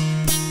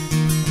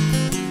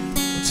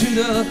to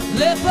the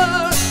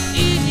leper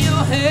in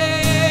your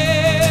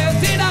head?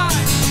 Did I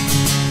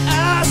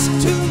ask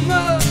too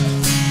much,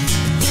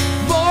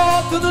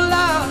 more than a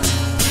lot?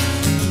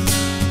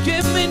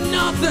 Give me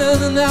nothing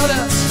and now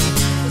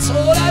that's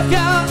all I've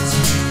got.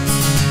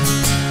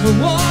 The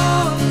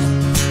one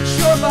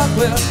sure, but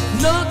we're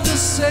not the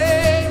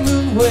same,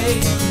 and we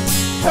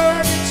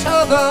hurt each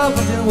other,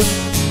 but then we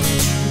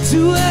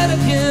do it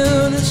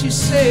again. And she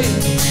said,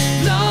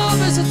 love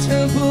is a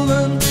temple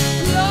and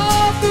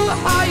love through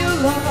higher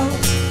love.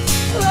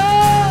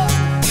 Love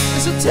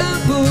is a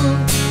temple,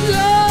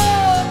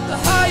 love the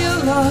higher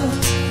love.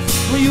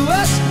 Will you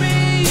ask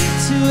me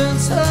to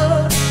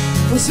enter?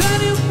 'Cause then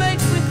you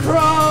make me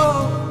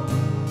crawl,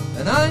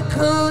 and I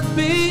can't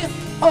be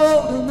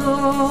holding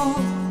on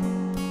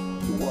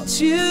to what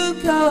you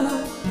got.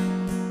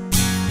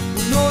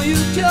 And all you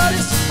got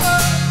is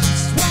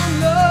just one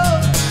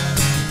love,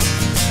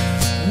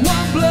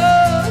 one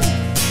blood,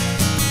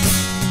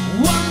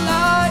 one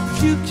life.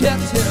 You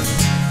can't tell,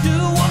 do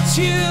what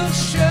you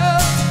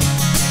should.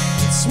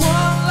 It's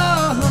one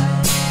love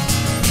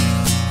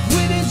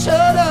with each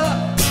other,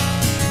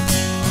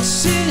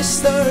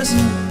 sisters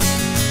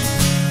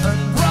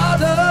and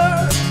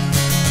brothers.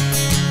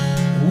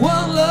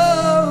 One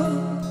love,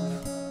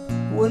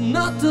 we're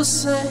not the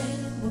same.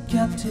 We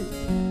got to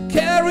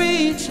carry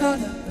each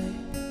other, babe.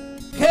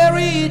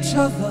 Carry each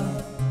other.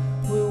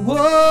 We're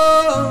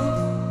one.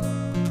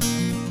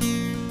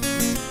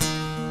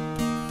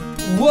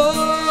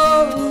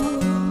 Whoa,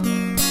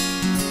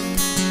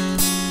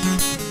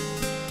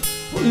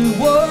 we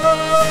whoa,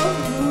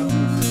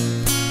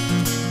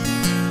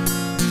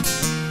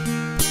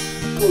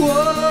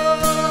 whoa.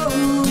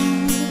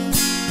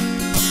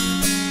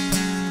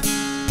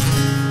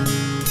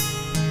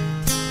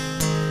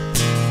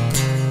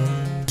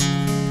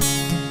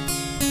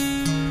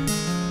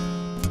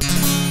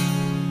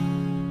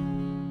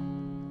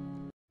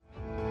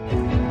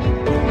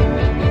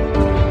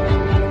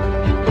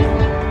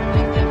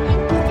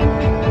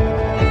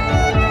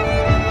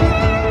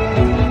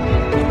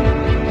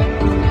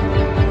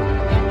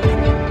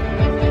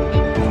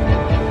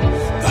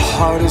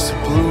 Heart is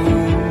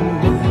blue,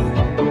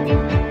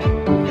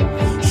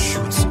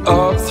 shoots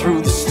up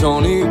through the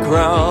stony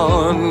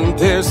ground.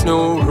 There's no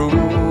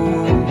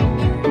room,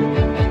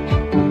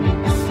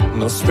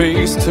 no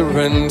space to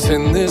rent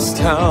in this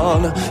town.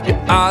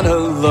 You're out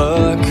of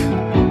luck,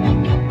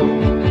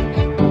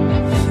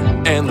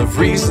 and the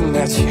reason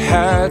that you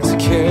had to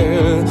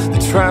care, the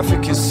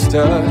traffic is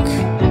stuck,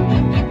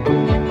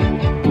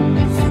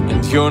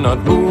 and you're not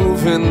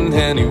moving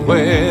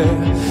anywhere.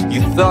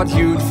 You thought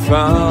you'd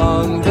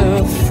found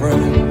a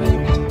friend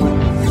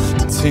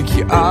to take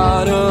you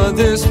out of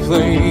this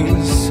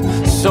place,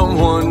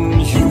 someone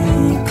you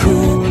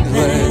could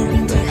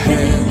lend a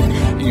hand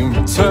in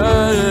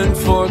return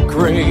for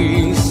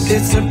grace.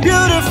 It's a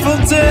beautiful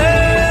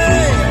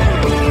day.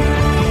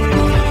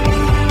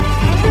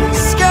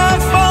 Sky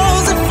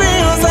falls, it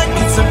feels like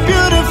it's a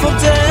beautiful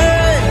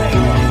day.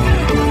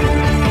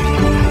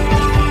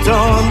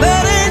 Don't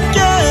let it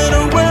get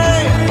away.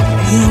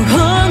 You're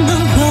on the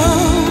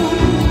road,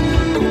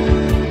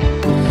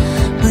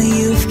 but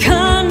you've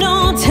got no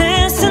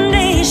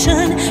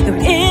destination.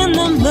 You're in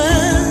the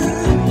mud,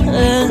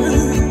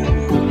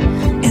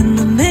 in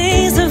the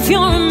maze of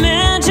your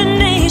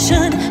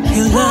imagination.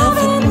 You're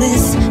loving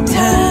this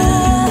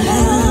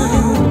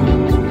town,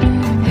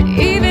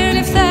 even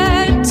if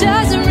that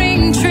doesn't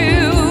ring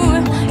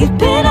true. You've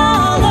been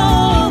all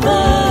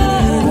over,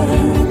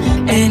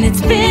 and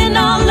it's been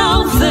all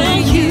over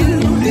you.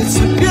 It's a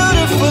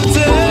beautiful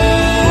day.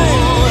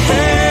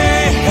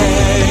 Hey,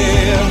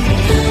 hey.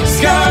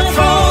 Sky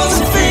falls,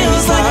 it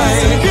feels like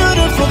it's a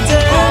beautiful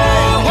day.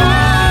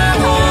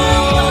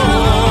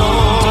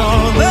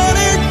 Don't let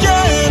it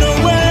get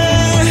away.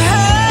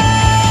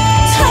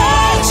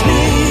 Touch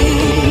me,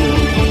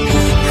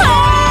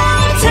 oh,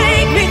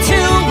 take me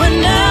to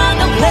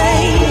another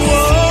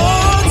place.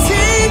 Oh,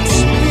 teach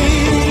me.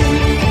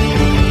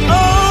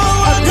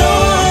 Oh, I know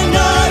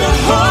another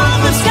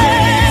hopeless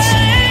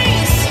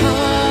place.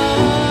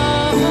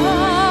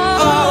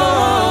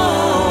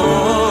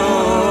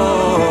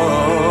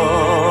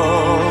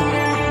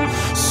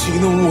 See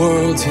the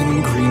world in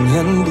green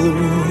and blue.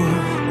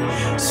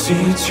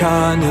 See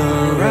China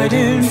right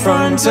in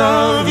front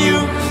of you.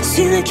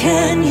 See the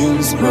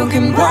canyons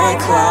broken by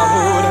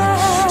cloud.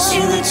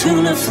 See the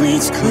tuna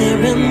fleets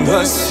clearing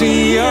the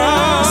sea.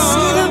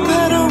 See the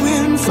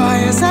Bedouin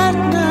fires at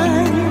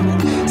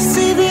night.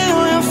 See the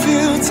oil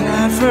fields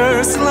at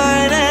first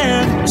light.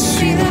 And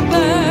See the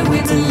bird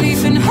with the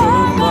leaf in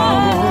her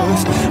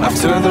mouth.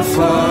 after the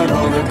flood,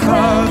 all the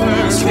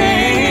colors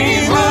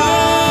came out.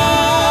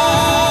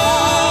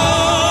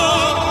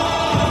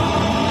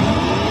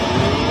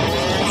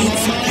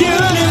 It's a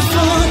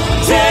beautiful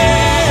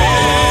day.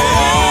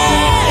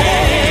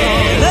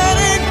 Let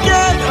it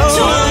get away.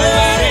 Don't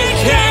let it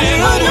get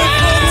away.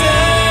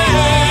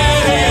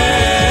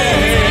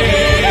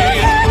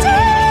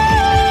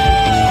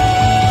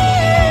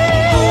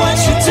 What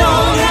you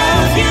don't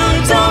have, you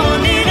don't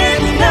need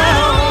it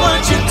now.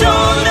 What you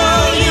don't know,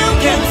 you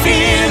can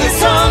feel it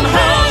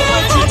somehow.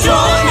 What you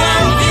don't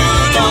have, you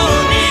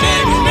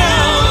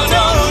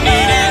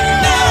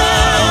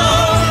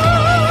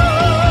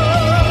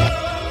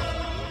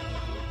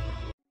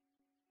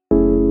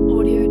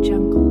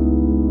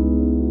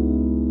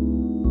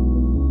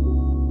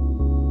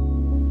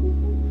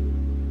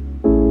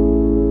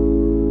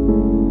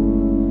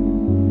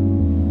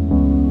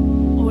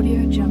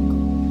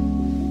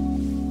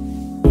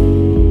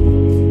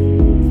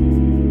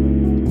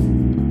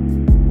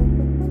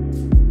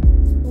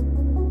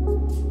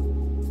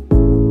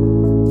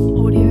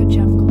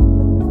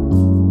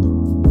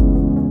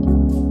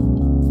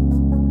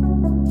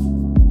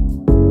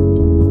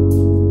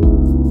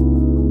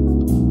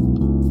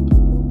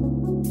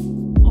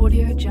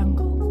Audio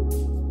Jungle.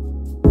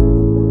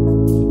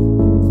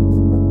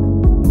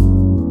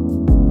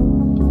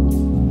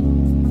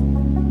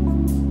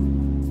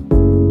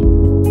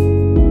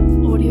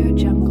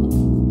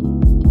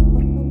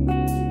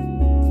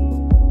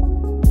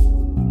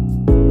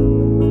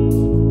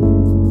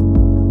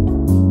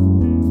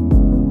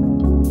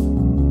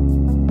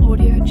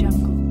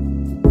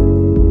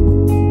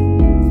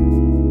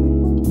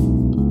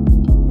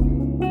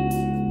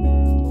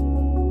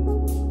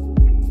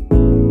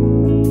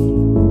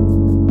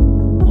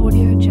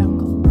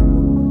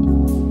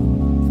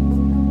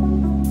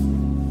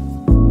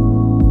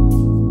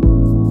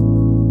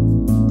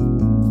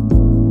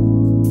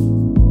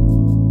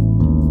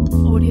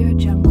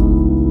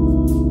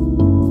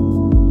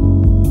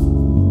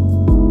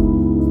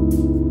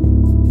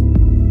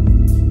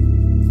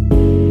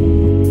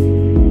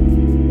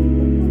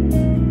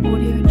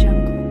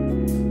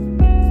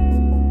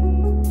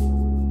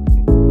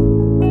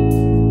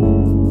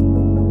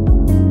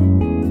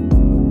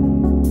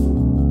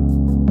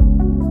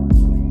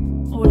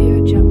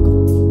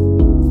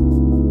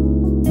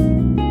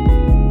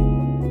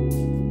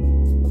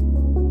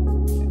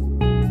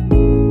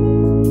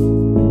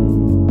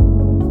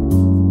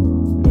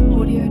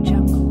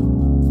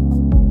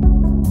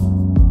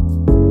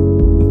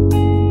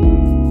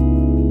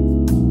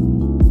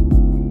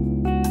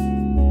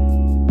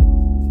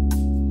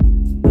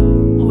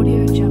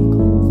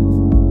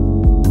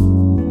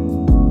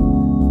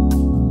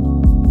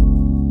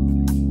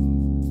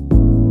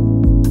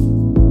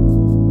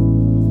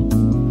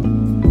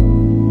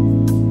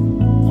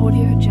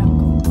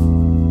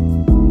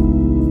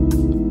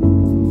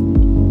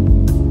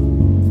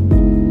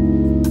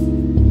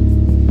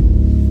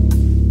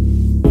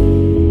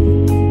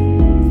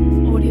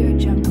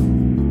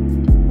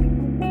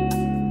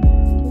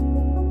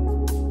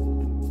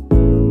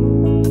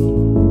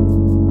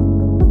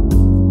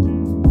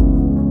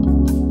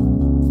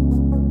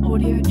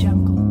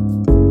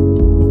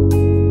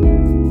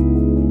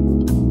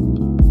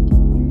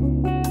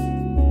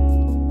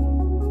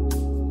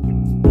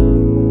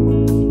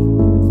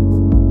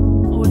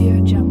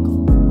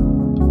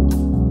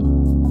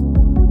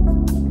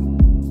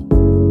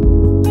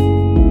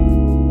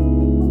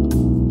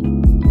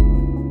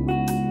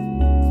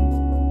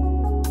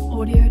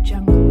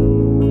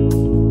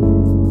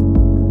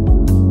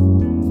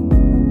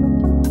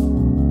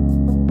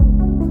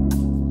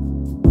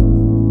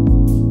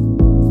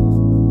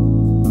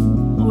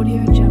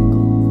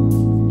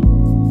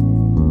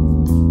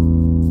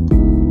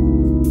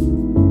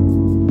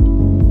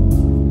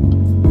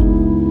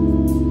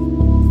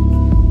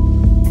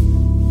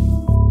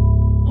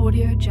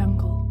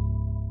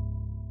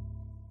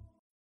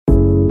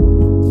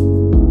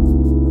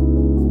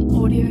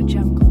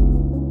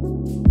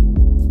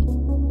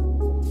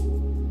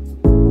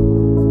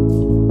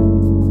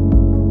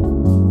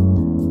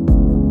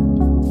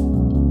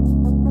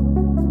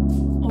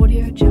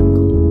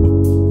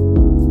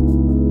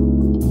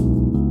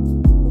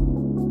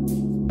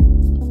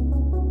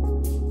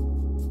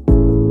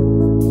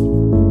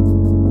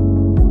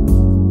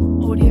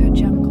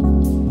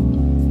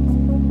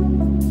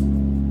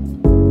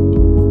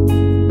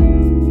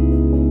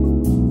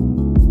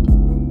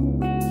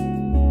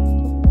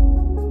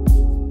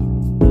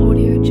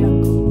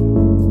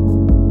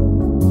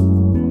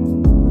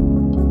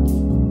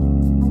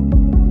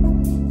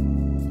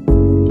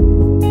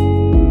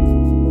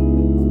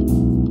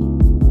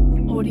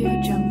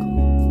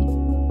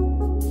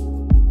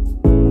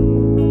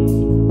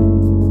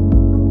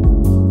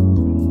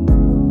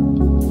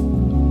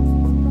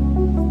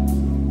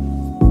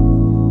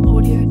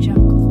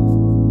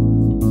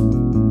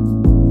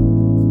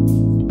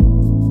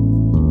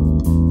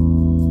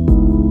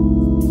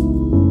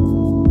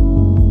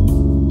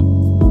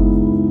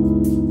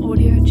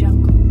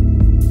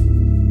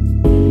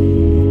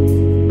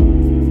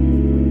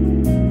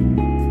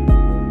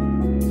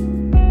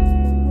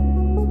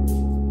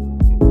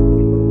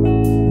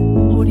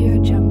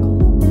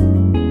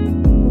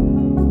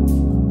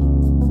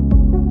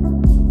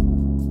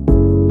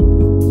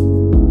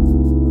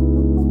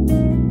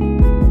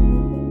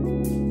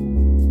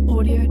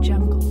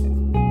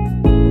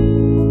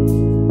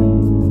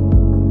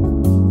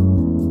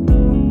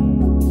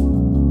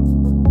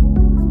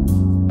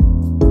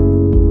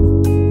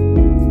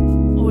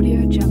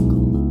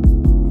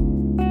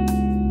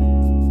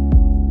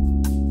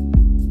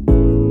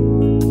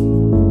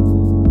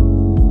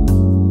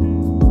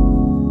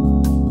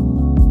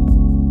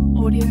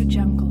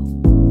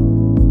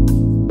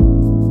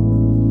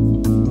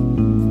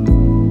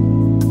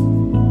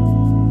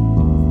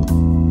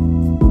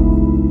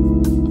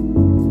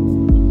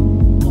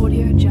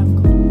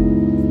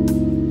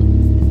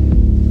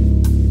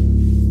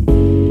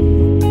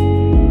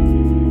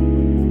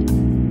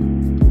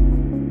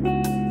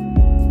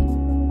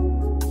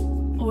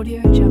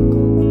 Audio Jungle.